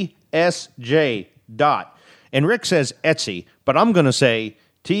TSJ dot. And Rick says Etsy, but I'm going to say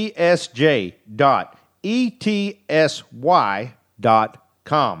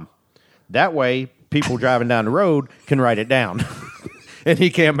TSJ.ETSY.com. That way, people driving down the road can write it down. And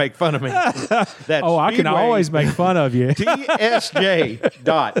he can't make fun of me. That's I can always make fun of you.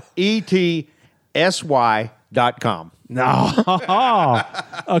 TSJ.ETSY.com. No.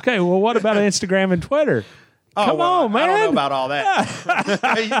 Okay, well, what about Instagram and Twitter? Come on, man. I don't know about all that.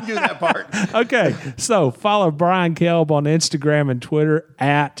 You can do that part. Okay, so follow Brian Kelb on Instagram and Twitter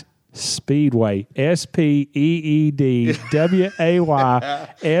at Speedway,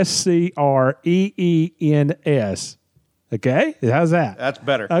 SPEEDWAYSCREENS. Okay, how's that? That's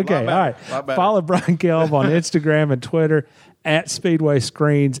better. Okay, all right. Follow Brian Kelb on Instagram and Twitter at Speedway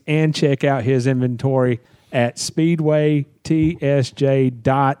Screens and check out his inventory at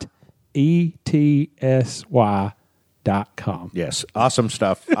speedwaytsj.ETSY.com. Yes, awesome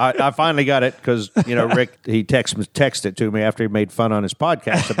stuff. I finally got it because, Rick, he texted it to me after he made fun on his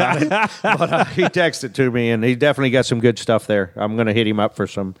podcast about it. But he texted it to me, and he definitely got some good stuff there. I'm going to hit him up for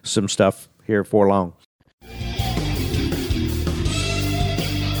some stuff here for long.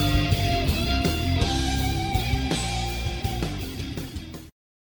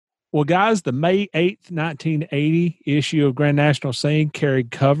 Well, guys, the May 8th, 1980 issue of Grand National Scene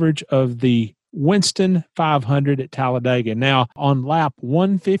carried coverage of the Winston 500 at Talladega. Now, on lap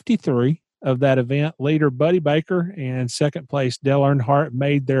 153 of that event, leader Buddy Baker and second place Dale Earnhardt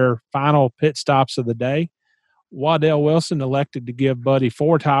made their final pit stops of the day. Waddell Wilson elected to give Buddy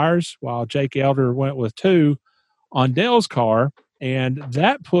 4 tires, while Jake Elder went with 2 on Dale's car, and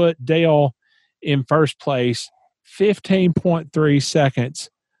that put Dale in first place 15.3 seconds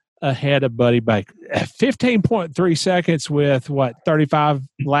ahead of Buddy Baker. 15.3 seconds with, 35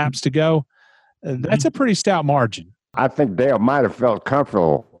 laps to go? That's a pretty stout margin. I think Dale might have felt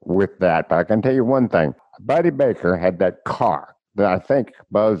comfortable with that, but I can tell you one thing. Buddy Baker had that car that I think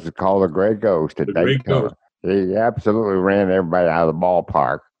Buzz called the Gray Ghost at Daytona. He absolutely ran everybody out of the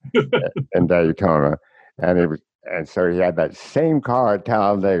ballpark in Daytona. And so he had that same car at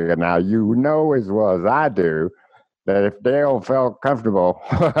Talladega. Now, you know as well as I do that if Dale felt comfortable,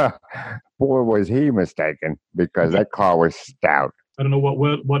 boy, was he mistaken, because that car was stout. I don't know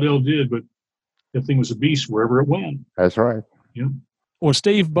what Dale did, but that thing was a beast wherever it went. That's right. Yeah. Well,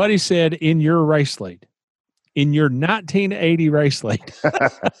 Steve, Buddy said in your race lead, in your 1980 race lead,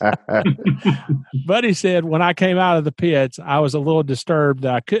 Buddy said, when I came out of the pits, I was a little disturbed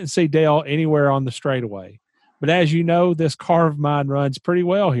that I couldn't see Dale anywhere on the straightaway. But as you know, this car of mine runs pretty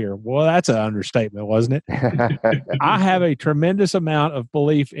well here. Well, that's an understatement, wasn't it? I have a tremendous amount of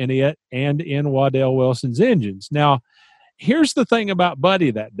belief in it and in Waddell Wilson's engines. Now, here's the thing about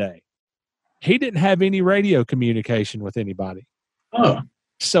Buddy that day. He didn't have any radio communication with anybody. Oh.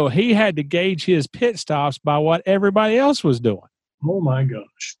 So he had to gauge his pit stops by what everybody else was doing. Oh, my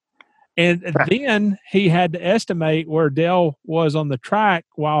gosh. And then he had to estimate where Dale was on the track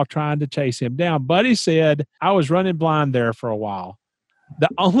while trying to chase him down. Buddy said, I was running blind there for a while. The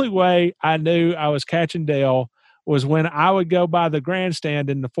only way I knew I was catching Dale was when I would go by the grandstand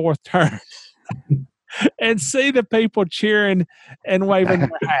in the fourth turn and see the people cheering and waving their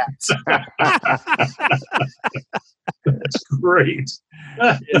hats. That's great.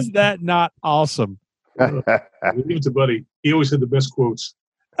 Is that not awesome? Leave it to Buddy. He always had the best quotes.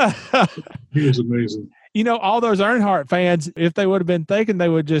 He was amazing. All those Earnhardt fans, if they would have been thinking, they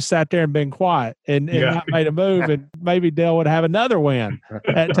would just sat there and been quiet and not made a move, and maybe Dale would have another win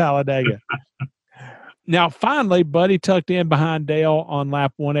at Talladega. Now, finally, Buddy tucked in behind Dale on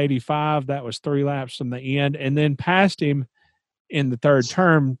lap 185. That was 3 laps from the end, and then passed him in the third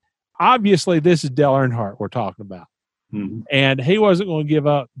turn. Obviously, this is Dale Earnhardt we're talking about. Mm-hmm. And he wasn't going to give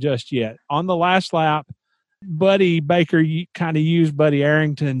up just yet. On the last lap, Buddy Baker kind of used Buddy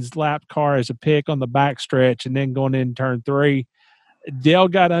Arrington's lap car as a pick on the backstretch, and then going in turn 3, Dale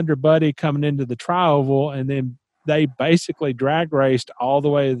got under Buddy coming into the tri-oval, and then they basically drag raced all the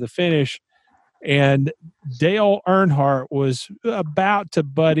way to the finish. And Dale Earnhardt was about to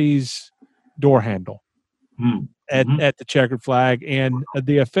Buddy's door handle at the checkered flag. And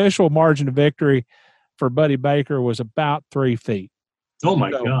the official margin of victory for Buddy Baker was about 3 feet. Oh,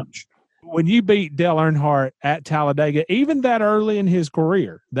 my gosh. When you beat Dale Earnhardt at Talladega, even that early in his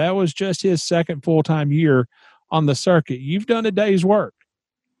career, that was just his second full-time year on the circuit. You've done a day's work.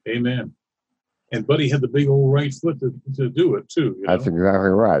 Amen. And Buddy had the big old right foot to do it, too. That's exactly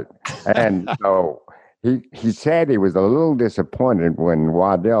right. And so he said he was a little disappointed when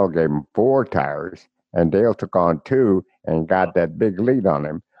Waddell gave him 4 tires and Dale took on 2 and got that big lead on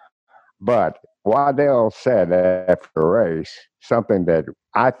him. But Waddell said after the race something that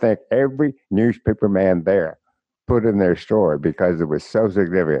I think every newspaper man there put in their story because it was so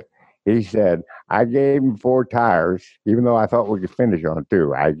significant. He said, I gave him 4 tires, even though I thought we could finish on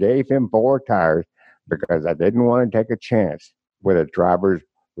 2. I gave him 4 tires because I didn't want to take a chance with a driver's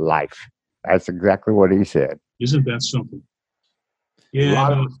life. That's exactly what he said. Isn't that something? Yeah.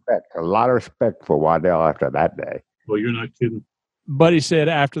 A lot of respect for Waddell after that day. Well, you're not kidding. Buddy said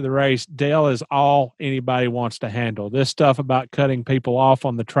after the race, Dale is all anybody wants to handle. This stuff about cutting people off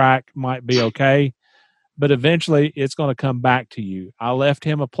on the track might be okay, but eventually it's going to come back to you. I left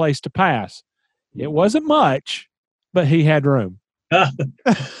him a place to pass. It wasn't much, but he had room.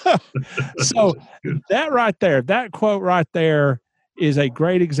 So that right there, that quote right there is a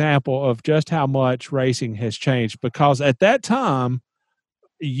great example of just how much racing has changed, because at that time,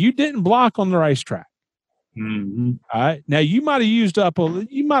 you didn't block on the racetrack. Mm-hmm. All right. Now you might have used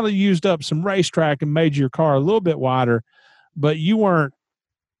up some racetrack and made your car a little bit wider, but you weren't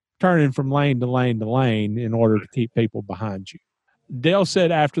turning from lane to lane to lane in order to keep people behind you. Dale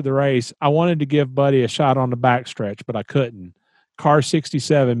said after the race, I wanted to give Buddy a shot on the backstretch, but I couldn't. Car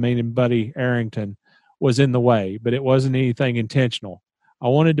 67, meaning Buddy Arrington, was in the way, but it wasn't anything intentional. I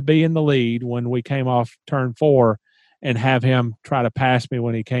wanted to be in the lead when we came off turn 4 and have him try to pass me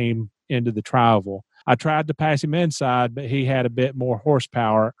when he came into the tri-oval. I tried to pass him inside, but he had a bit more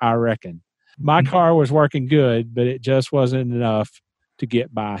horsepower, I reckon. My car was working good, but it just wasn't enough to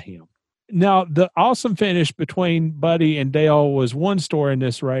get by him. Now, the awesome finish between Buddy and Dale was one story in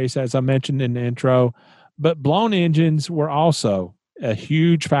this race, as I mentioned in the intro, but blown engines were also a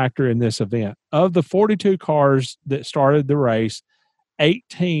huge factor in this event. Of the 42 cars that started the race,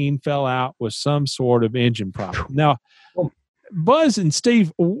 18 fell out with some sort of engine problem. Now, Buzz and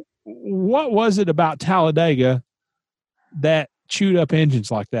Steve, what was it about Talladega that chewed up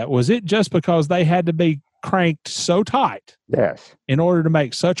engines like that? Was it just because they had to be cranked so tight? Yes. In order to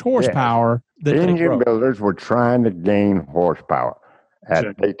make such horsepower that engine builders were trying to gain horsepower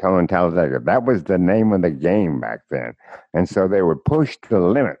at Daytona and Talladega. That was the name of the game back then. And so they would push the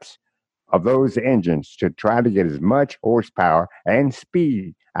limits of those engines to try to get as much horsepower and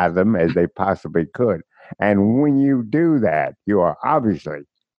speed out of them as they possibly could. And when you do that, you are obviously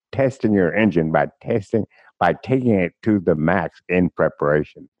testing your engine by taking it to the max in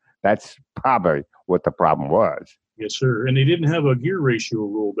preparation. That's probably what the problem was. Yes, sir. And they didn't have a gear ratio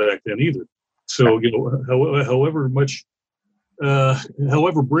rule back then either. So, however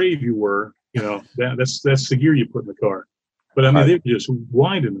brave you were, that's the gear you put in the car. But I mean, they're just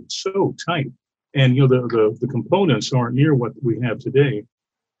winding them so tight, and the components aren't near what we have today,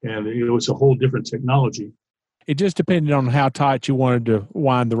 and it's a whole different technology. It just depended on how tight you wanted to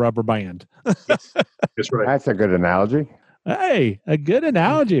wind the rubber band. That's right. That's a good analogy. Hey, a good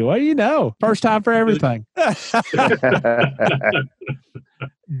analogy. Well, first time for everything.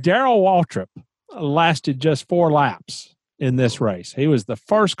 Darrell Waltrip lasted just 4 laps in this race. He was the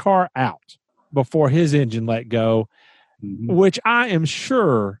first car out before his engine let go, which I am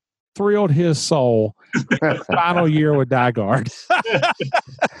sure thrilled his soul in his final year with Dygard.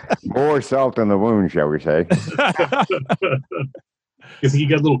 More salt in the wound, shall we say. You think he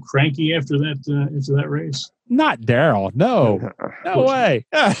got a little cranky after that race? Not Darrell. No way.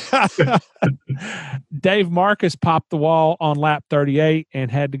 Dave Marcus popped the wall on lap 38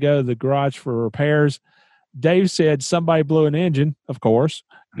 and had to go to the garage for repairs. Dave said somebody blew an engine, of course,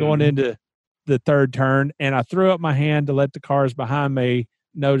 going into the third turn, and I threw up my hand to let the cars behind me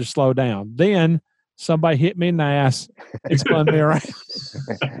know to slow down. Then somebody hit me in the ass and spun me around.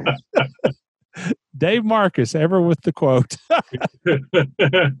 Dave Marcus, ever with the quote.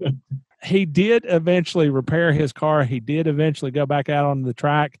 He did eventually repair his car. He did eventually go back out on the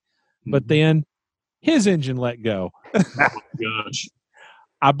track, but then his engine let go. Oh, gosh.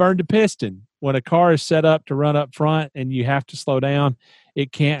 I burned a piston. When a car is set up to run up front and you have to slow down,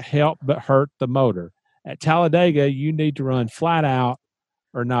 it can't help but hurt the motor. At Talladega, you need to run flat out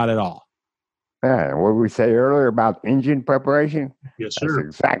or not at all. Yeah, what did we say earlier about engine preparation? Yes, That's sir.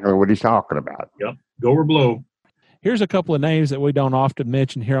 exactly what he's talking about. Yep. Go or blow. Here's a couple of names that we don't often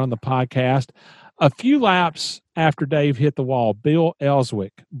mention here on the podcast. A few laps after Dave hit the wall, Bill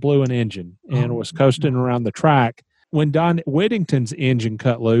Ellswick blew an engine and was coasting around the track. When Don Whittington's engine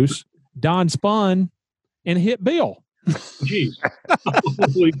cut loose, Don spun and hit Bill. Jeez.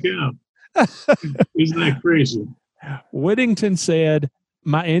 Holy cow. Isn't that crazy? Whittington said,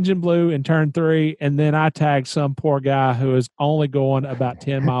 my engine blew in turn 3, and then I tagged some poor guy who was only going about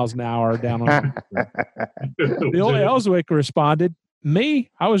 10 miles an hour down on Bill Ellswick responded, me,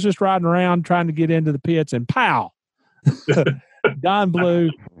 I was just riding around trying to get into the pits, and pow! Don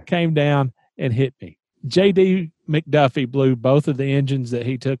blew, came down, and hit me. J.D. McDuffie blew both of the engines that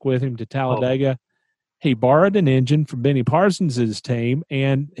he took with him to Talladega. He borrowed an engine from Benny Parsons' team,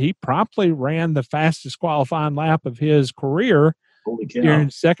 and he promptly ran the fastest qualifying lap of his career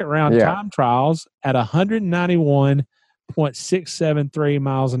during second-round time trials at 191.673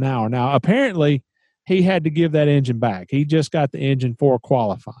 miles an hour. Now, apparently, he had to give that engine back. He just got the engine for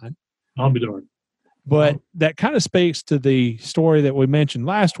qualifying. I'll be darned. But that kind of speaks to the story that we mentioned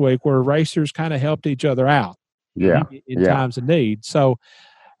last week where racers kind of helped each other out in times of need. So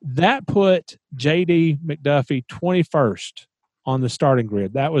that put J.D. McDuffie 21st on the starting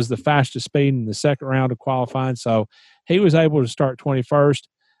grid. That was the fastest speed in the second round of qualifying. So he was able to start 21st.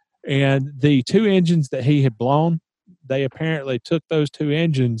 And the two engines that he had blown, they apparently took those two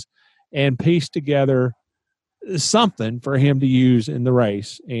engines and pieced together something for him to use in the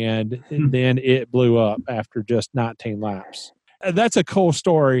race. And then it blew up after just 19 laps. That's a cool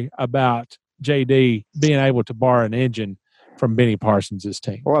story about JD being able to borrow an engine from Benny Parsons'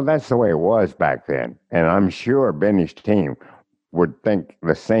 team. Well, that's the way it was back then. And I'm sure Benny's team would think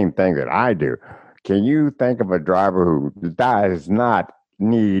the same thing that I do. Can you think of a driver who does not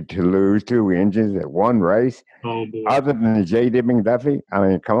need to lose two engines at one race other than J.D. McDuffie? I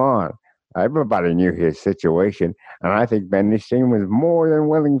mean, come on. Everybody knew his situation, and I think Benny's team was more than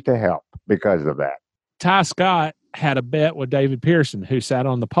willing to help because of that. Ty Scott had a bet with David Pearson, who sat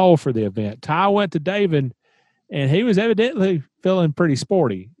on the pole for the event. Ty went to David, and he was evidently feeling pretty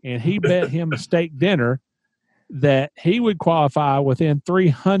sporty, and he bet him a steak dinner that he would qualify within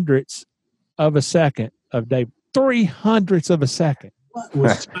 300ths of a second of David. 300ths of a second. What?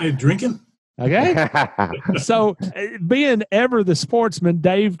 Was Ty drinking? Okay. So being ever the sportsman,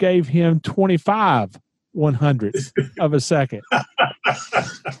 Dave gave him 25 100ths of a second.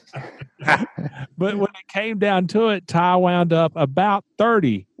 But when it came down to it, Ty wound up about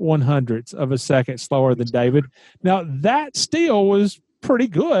 30 100ths of a second slower than David. Now, that still was pretty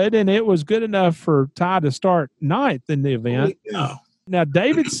good, and it was good enough for Ty to start ninth in the event. Now,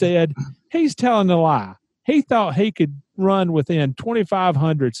 David said he's telling a lie. He thought he could run within 25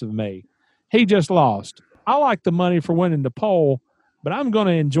 hundredths of me. He just lost. I like the money for winning the pole, but I'm going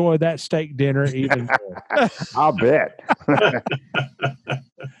to enjoy that steak dinner even more. I'll bet.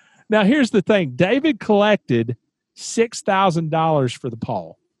 Now, here's the thing. David collected $6,000 for the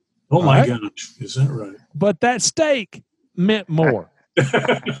pole. Oh, my gosh. Is that right? But that steak meant more.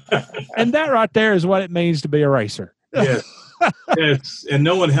 And that right there is what it means to be a racer. Yes. Yes. And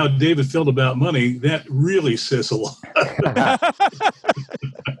knowing how David felt about money, that really says a lot.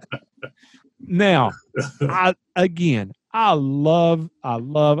 Now, I love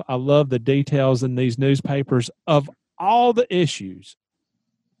the details in these newspapers of all the issues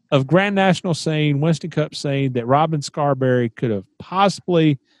of Grand National scene, Winston Cup scene that Robin Scarberry could have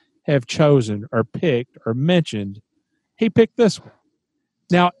possibly have chosen or picked or mentioned. He picked this one.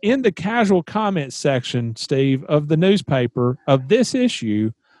 Now, in the casual comments section, Steve, of the newspaper of this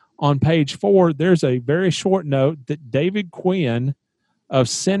issue on page 4, there's a very short note that David Quinn of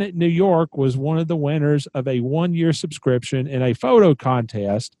Senate, New York, was one of the winners of a 1-year subscription in a photo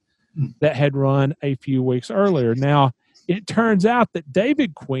contest that had run a few weeks earlier. Now, it turns out that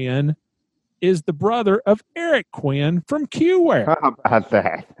David Quinn is the brother of Eric Quinn from Q-Ware. How about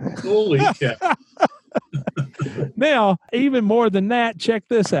that? Holy cow. Now, even more than that, check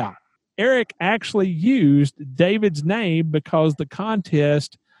this out. Eric actually used David's name because the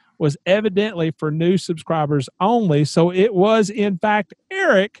contest was evidently for new subscribers only. So it was, in fact,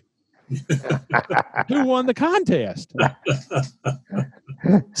 Eric who won the contest.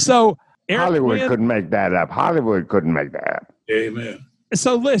 So Eric Hollywood Quinn, couldn't make that up. Hollywood couldn't make that up. Amen.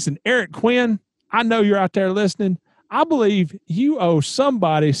 So listen, Eric Quinn, I know you're out there listening. I believe you owe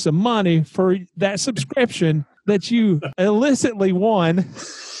somebody some money for that subscription that you illicitly won.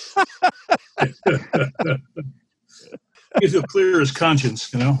 He'll clear his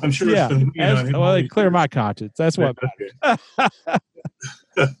conscience, you know. I'm sure it's been well, they clear my conscience. That's what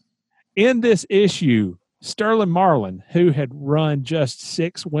matters. In this issue, Sterling Marlin, who had run just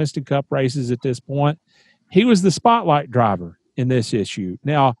 6 Winston Cup races at this point, he was the spotlight driver in this issue.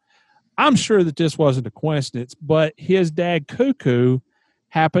 Now, I'm sure that this wasn't a coincidence, but his dad, Cuckoo,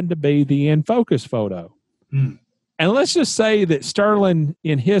 happened to be the in focus photo. Hmm. And let's just say that Sterling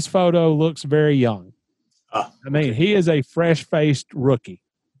in his photo looks very young. I mean, he is a fresh-faced rookie.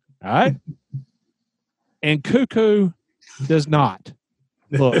 All right? And Cuckoo does not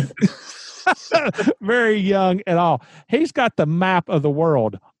look very young at all. He's got the map of the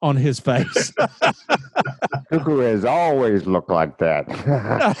world on his face. Cuckoo has always looked like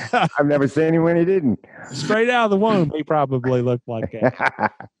that. I've never seen him when he didn't. Straight out of the womb, he probably looked like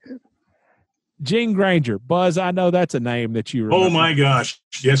that. Gene Granger. Buzz, I know that's a name that you remember. Oh, my gosh.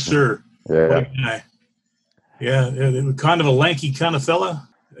 Yes, sir. Yeah. What a guy. Yeah, kind of a lanky kind of fella.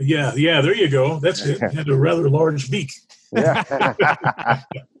 Yeah, there you go. That's it. Had a rather large beak. Yeah.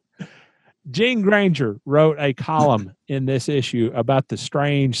 Gene Granger wrote a column in this issue about the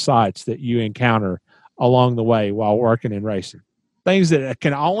strange sights that you encounter along the way while working in racing. Things that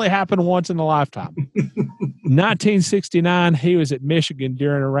can only happen once in a lifetime. 1969, he was at Michigan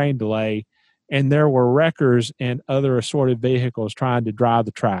during a rain delay, and there were wreckers and other assorted vehicles trying to drive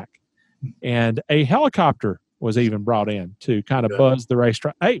the track. And a helicopter was even brought in to kind of buzz the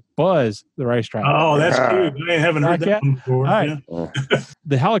racetrack. Hey, buzz the racetrack. Oh, that's cute. I haven't heard that one before. Right. Yeah.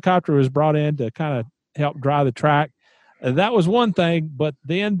 The helicopter was brought in to kind of help drive the track. And that was one thing, but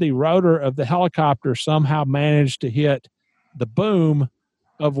then the rotor of the helicopter somehow managed to hit the boom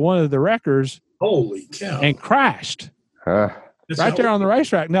of one of the wreckers. Holy cow. And crashed. Right there on the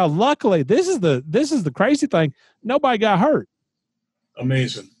racetrack. Now, luckily, this is the crazy thing. Nobody got hurt.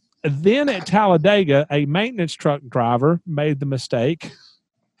 Amazing. Then at Talladega, a maintenance truck driver made the mistake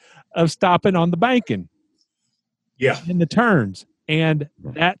of stopping on the banking. Yeah. In the turns. And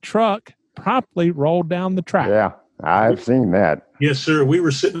that truck promptly rolled down the track. Yeah, I've seen that. Yes, sir. We were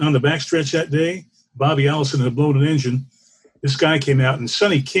sitting on the backstretch that day. Bobby Allison had blown an engine. This guy came out, and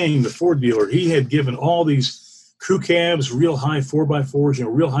Sonny King, the Ford dealer, he had given all these crew cabs real high 4x4s,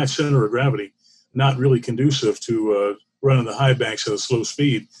 real high center of gravity, not really conducive to running the high banks at a slow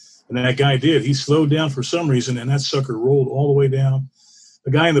speed. And that guy did. He slowed down for some reason, and that sucker rolled all the way down.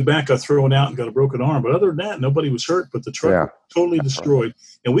 The guy in the back got thrown out and got a broken arm. But other than that, nobody was hurt, but the truck was totally destroyed.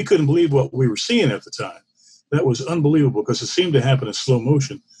 And we couldn't believe what we were seeing at the time. That was unbelievable because it seemed to happen in slow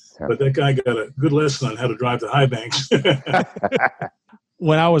motion. Yeah. But that guy got a good lesson on how to drive the high banks.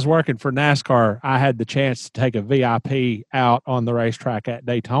 When I was working for NASCAR, I had the chance to take a VIP out on the racetrack at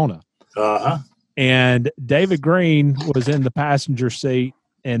Daytona. Uh-huh. And David Green was in the passenger seat,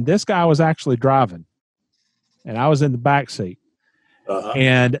 and this guy was actually driving. And I was in the back seat. Uh-huh.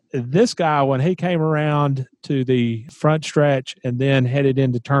 And this guy, when he came around to the front stretch and then headed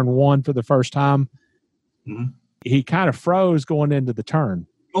into turn 1 for the first time, he kind of froze going into the turn.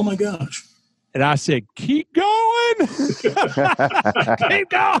 Oh, my gosh. And I said, keep going. Keep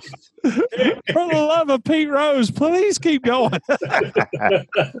going. For the love of Pete Rose, please keep going.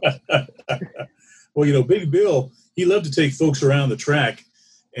 Well, Big Bill, he loved to take folks around the track.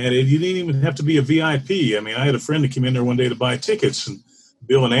 And you didn't even have to be a VIP. I mean, I had a friend that came in there one day to buy tickets, and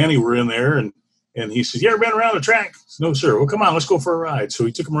Bill and Annie were in there, and he said, "You ever been around the track?" Said, "No, sir." "Well, come on, let's go for a ride." So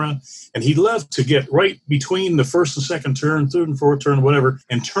he took him around, and he loved to get right between the first and second turn, third and fourth turn, whatever,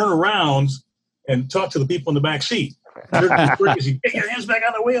 and turn around and talk to the people in the back seat. Get your hands back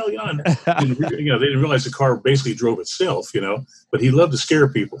on the wheel, and they didn't realize the car basically drove itself, but he loved to scare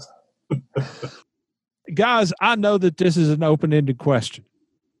people. Guys, I know that this is an open-ended question.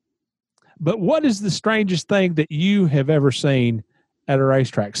 But what is the strangest thing that you have ever seen at a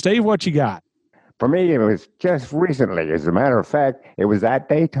racetrack? Steve, what you got? For me, it was just recently. As a matter of fact, it was at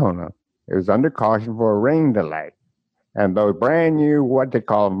Daytona. It was under caution for a rain delay. And those brand new, what they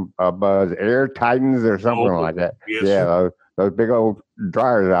call them, Buzz, Air Titans or something like that. Yes, yeah, those big old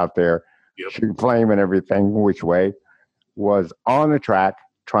dryers out there, shooting flame and everything, which way, was on the track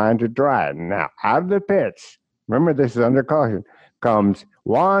trying to dry it. Now, out of the pits, remember this is under caution, comes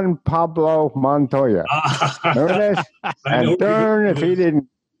Juan Pablo Montoya. Remember this? And darn if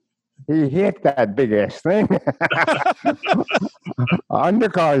he hit that big ass thing under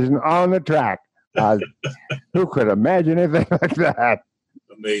caution on the track. Who could imagine anything like that?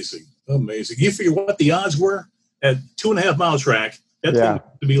 Amazing. You figure what the odds were at 2.5 mile track. That thing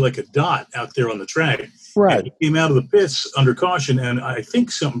would be like a dot out there on the track. Right. And he came out of the pits under caution, and I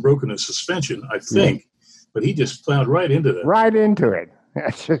think something broke in his suspension. Yeah. But he just plowed right into that. Right into it.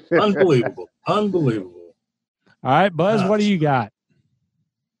 Unbelievable. All right, Buzz, what do you got?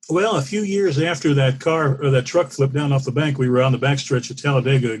 Well, a few years after that truck flipped down off the bank, we were on the backstretch at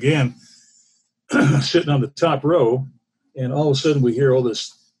Talladega again, sitting on the top row, and all of a sudden we hear all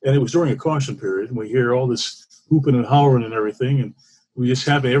this, and it was during a caution period, and we hear all this whooping and hollering and everything, and we just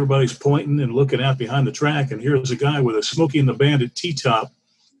have everybody's pointing and looking out behind the track, and here's a guy with a Smokey and the Bandit T-top,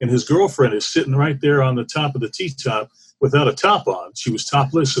 and his girlfriend is sitting right there on the top of the T-top without a top on. She was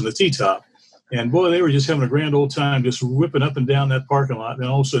topless in the T-top. And, boy, they were just having a grand old time just whipping up and down that parking lot. And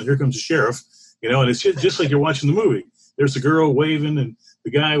all of a sudden, here comes the sheriff, and it's just like you're watching the movie. There's the girl waving and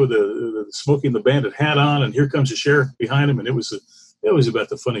the guy with the Smokey and the Bandit hat on, and here comes the sheriff behind him. And it was about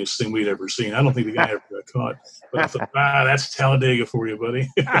the funniest thing we'd ever seen. I don't think the guy ever got caught. But I thought, that's Talladega for you, buddy.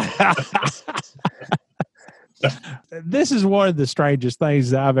 This is one of the strangest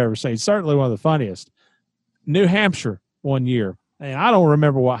things that I've ever seen. Certainly one of the funniest. New Hampshire one year. And I don't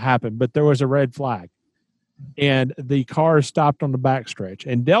remember what happened, but there was a red flag. And the car stopped on the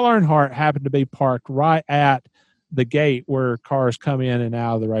backstretch. And Dale Earnhardt happened to be parked right at the gate where cars come in and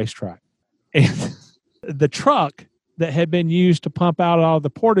out of the racetrack. And the truck that had been used to pump out all the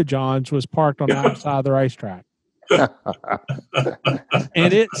porta-johns was parked on the outside of the racetrack.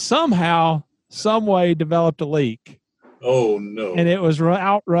 And it somehow, some way developed a leak. Oh, no. And it was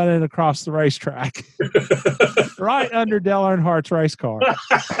out running across the racetrack right under Dale Earnhardt's race car.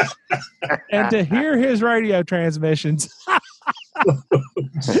 And to hear his radio transmissions,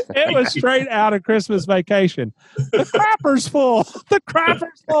 it was straight out of Christmas Vacation. The crapper's full. The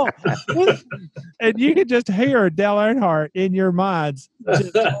crapper's full. And you could just hear Dale Earnhardt in your minds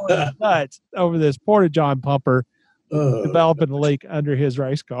just going nuts over this porta-john pumper developing a leak under his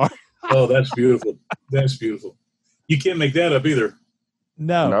race car. Oh, that's beautiful. That's beautiful. You can't make that up either.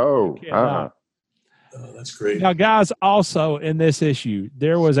 No. Oh, that's great. Now, guys, also in this issue,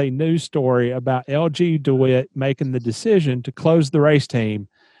 there was a news story about L.G. DeWitt making the decision to close the race team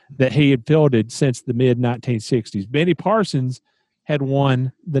that he had fielded since the mid-1960s. Benny Parsons had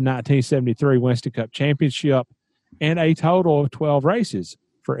won the 1973 Winston Cup Championship and a total of 12 races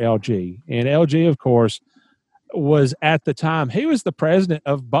for L.G. And L.G., of course, was at the time, he was the president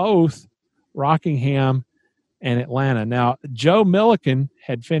of both Rockingham and Atlanta. Now, Joe Milliken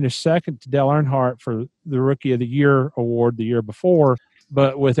had finished second to Dale Earnhardt for the Rookie of the Year award the year before,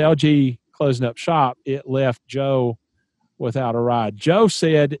 but with LG closing up shop, it left Joe without a ride. Joe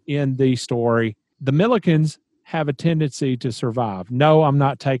said in the story, the Millikens have a tendency to survive. No, I'm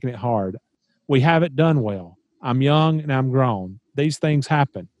not taking it hard. We haven't done well. I'm young and I'm grown. These things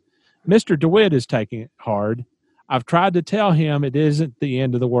happen. Mr. DeWitt is taking it hard. I've tried to tell him it isn't the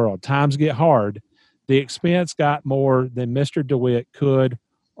end of the world. Times get hard. The expense got more than Mr. DeWitt could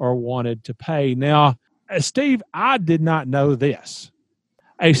or wanted to pay. Now, Steve, I did not know this.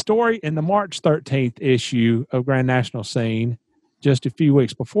 A story in the March 13th issue of Grand National Scene, just a few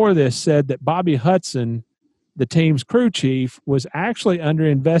weeks before this, said that Bobby Hudson, the team's crew chief, was actually under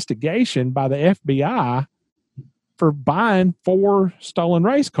investigation by the FBI for buying 4 stolen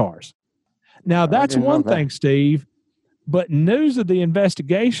race cars. Now, that's one thing, Steve, but news of the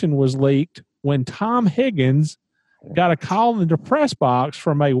investigation was leaked when Tom Higgins got a call in the press box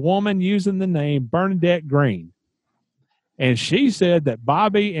from a woman using the name Bernadette Green. And she said that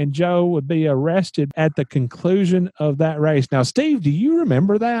Bobby and Joe would be arrested at the conclusion of that race. Now, Steve, do you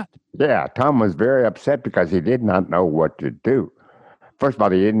remember that? Yeah, Tom was very upset because he did not know what to do. First of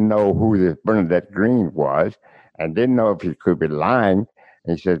all, he didn't know who this Bernadette Green was and didn't know if he could be lying.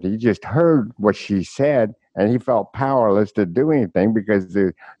 And he said he just heard what she said, and he felt powerless to do anything because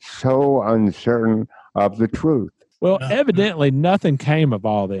they're so uncertain of the truth. Well, evidently nothing came of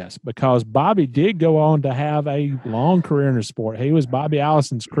all this because Bobby did go on to have a long career in the sport. He was Bobby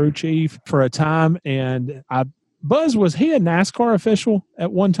Allison's crew chief for a time, and Buzz, was he a NASCAR official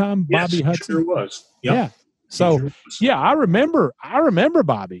at one time? Yes, Bobby Hudson sure was. Yep. Yeah. So, yeah, I remember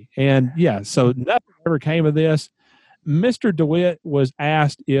Bobby, and yeah, so nothing ever came of this. Mr. DeWitt was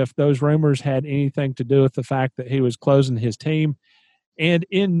asked if those rumors had anything to do with the fact that he was closing his team, and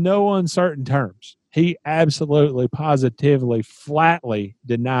in no uncertain terms, he absolutely, positively, flatly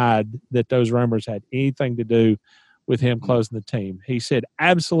denied that those rumors had anything to do with him closing the team. He said,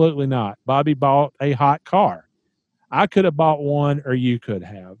 absolutely not. Bobby bought a hot car. I could have bought one, or you could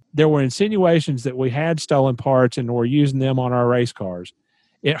have. There were insinuations that we had stolen parts and were using them on our race cars.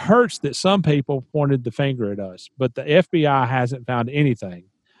 It hurts that some people pointed the finger at us, but the FBI hasn't found anything.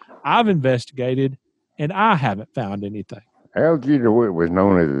 I've investigated, and I haven't found anything. L.G. DeWitt was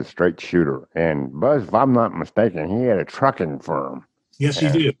known as a straight shooter, and Buzz, if I'm not mistaken, he had a trucking firm. Yes, he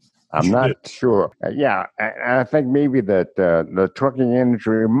did. I'm not sure. I think maybe that the trucking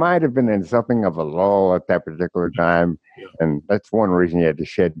industry might have been in something of a lull at that particular time, and that's one reason he had to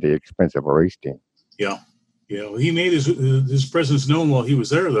shed the expensive race team. Yeah. Yeah, well, he made his presence known while he was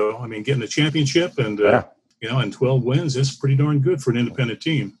there, though. I mean, getting a championship and, and 12 wins, that's pretty darn good for an independent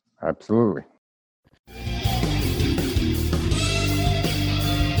team. Absolutely.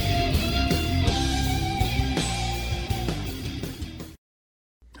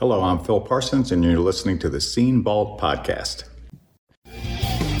 Hello, I'm Phil Parsons, and you're listening to the Scene Vault Podcast.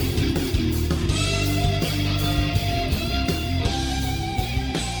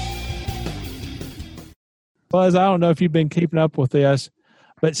 Buzz, I don't know if you've been keeping up with this,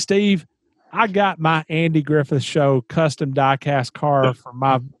 but Steve, I got my Andy Griffith Show custom diecast car from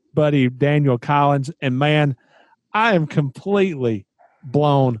my buddy Daniel Collins, and man, I am completely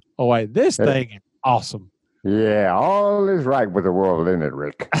blown away. This thing is awesome. Yeah, all is right with the world, isn't it,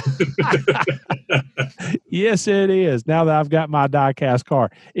 Rick? Yes, it is. Now that I've got my diecast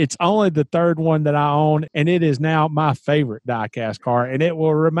car, it's only the third one that I own, and it is now my favorite diecast car, and it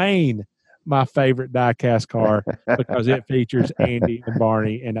will remain my favorite diecast car because it features Andy and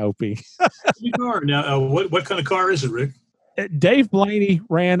Barney and Opie. Now, what kind of car is it, Rick? Dave Blaney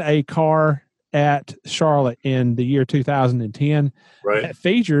ran a car at Charlotte in the year 2010 that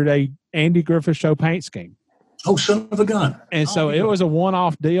featured a Andy Griffith Show paint scheme. Oh, son of a gun. And so it was a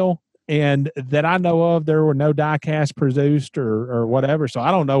one-off deal, and that I know of, there were no diecast produced or whatever, so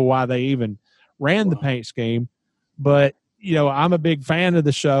I don't know why they even ran the paint scheme. But, I'm a big fan of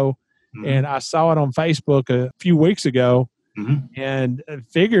the show, and I saw it on Facebook a few weeks ago and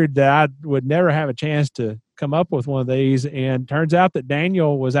figured that I would never have a chance to come up with one of these. And turns out that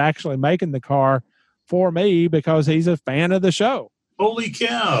Daniel was actually making the car for me because he's a fan of the show. Holy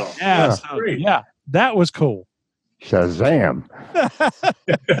cow. Yeah, great. Yeah, that was cool. Shazam.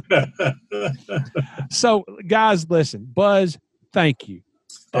 So, guys, listen, Buzz, thank you.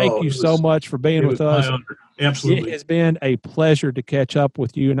 Thank you so much for being with us. Absolutely. It has been a pleasure to catch up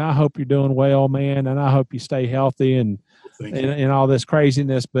with you, and I hope you're doing well, man, and I hope you stay healthy and all this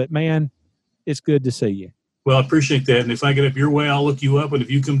craziness. But, man, it's good to see you. Well, I appreciate that. And if I get up your way, I'll look you up. And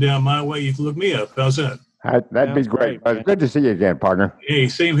if you come down my way, you can look me up. How's that? That'd be great. Good to see you again, partner. Hey,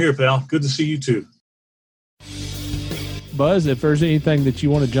 same here, pal. Good to see you, too. Buzz, if there's anything that you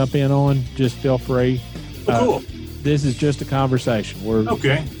want to jump in on, just feel free. Cool. This is just a conversation.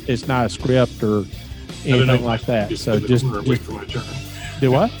 It's not a script or anything like that. So just wait for my turn.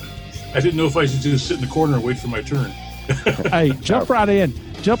 Do what? I didn't know if I should just sit in the corner and wait for my turn. Hey, jump right in.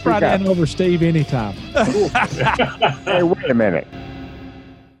 Jump right in over Steve anytime. Hey, wait a minute.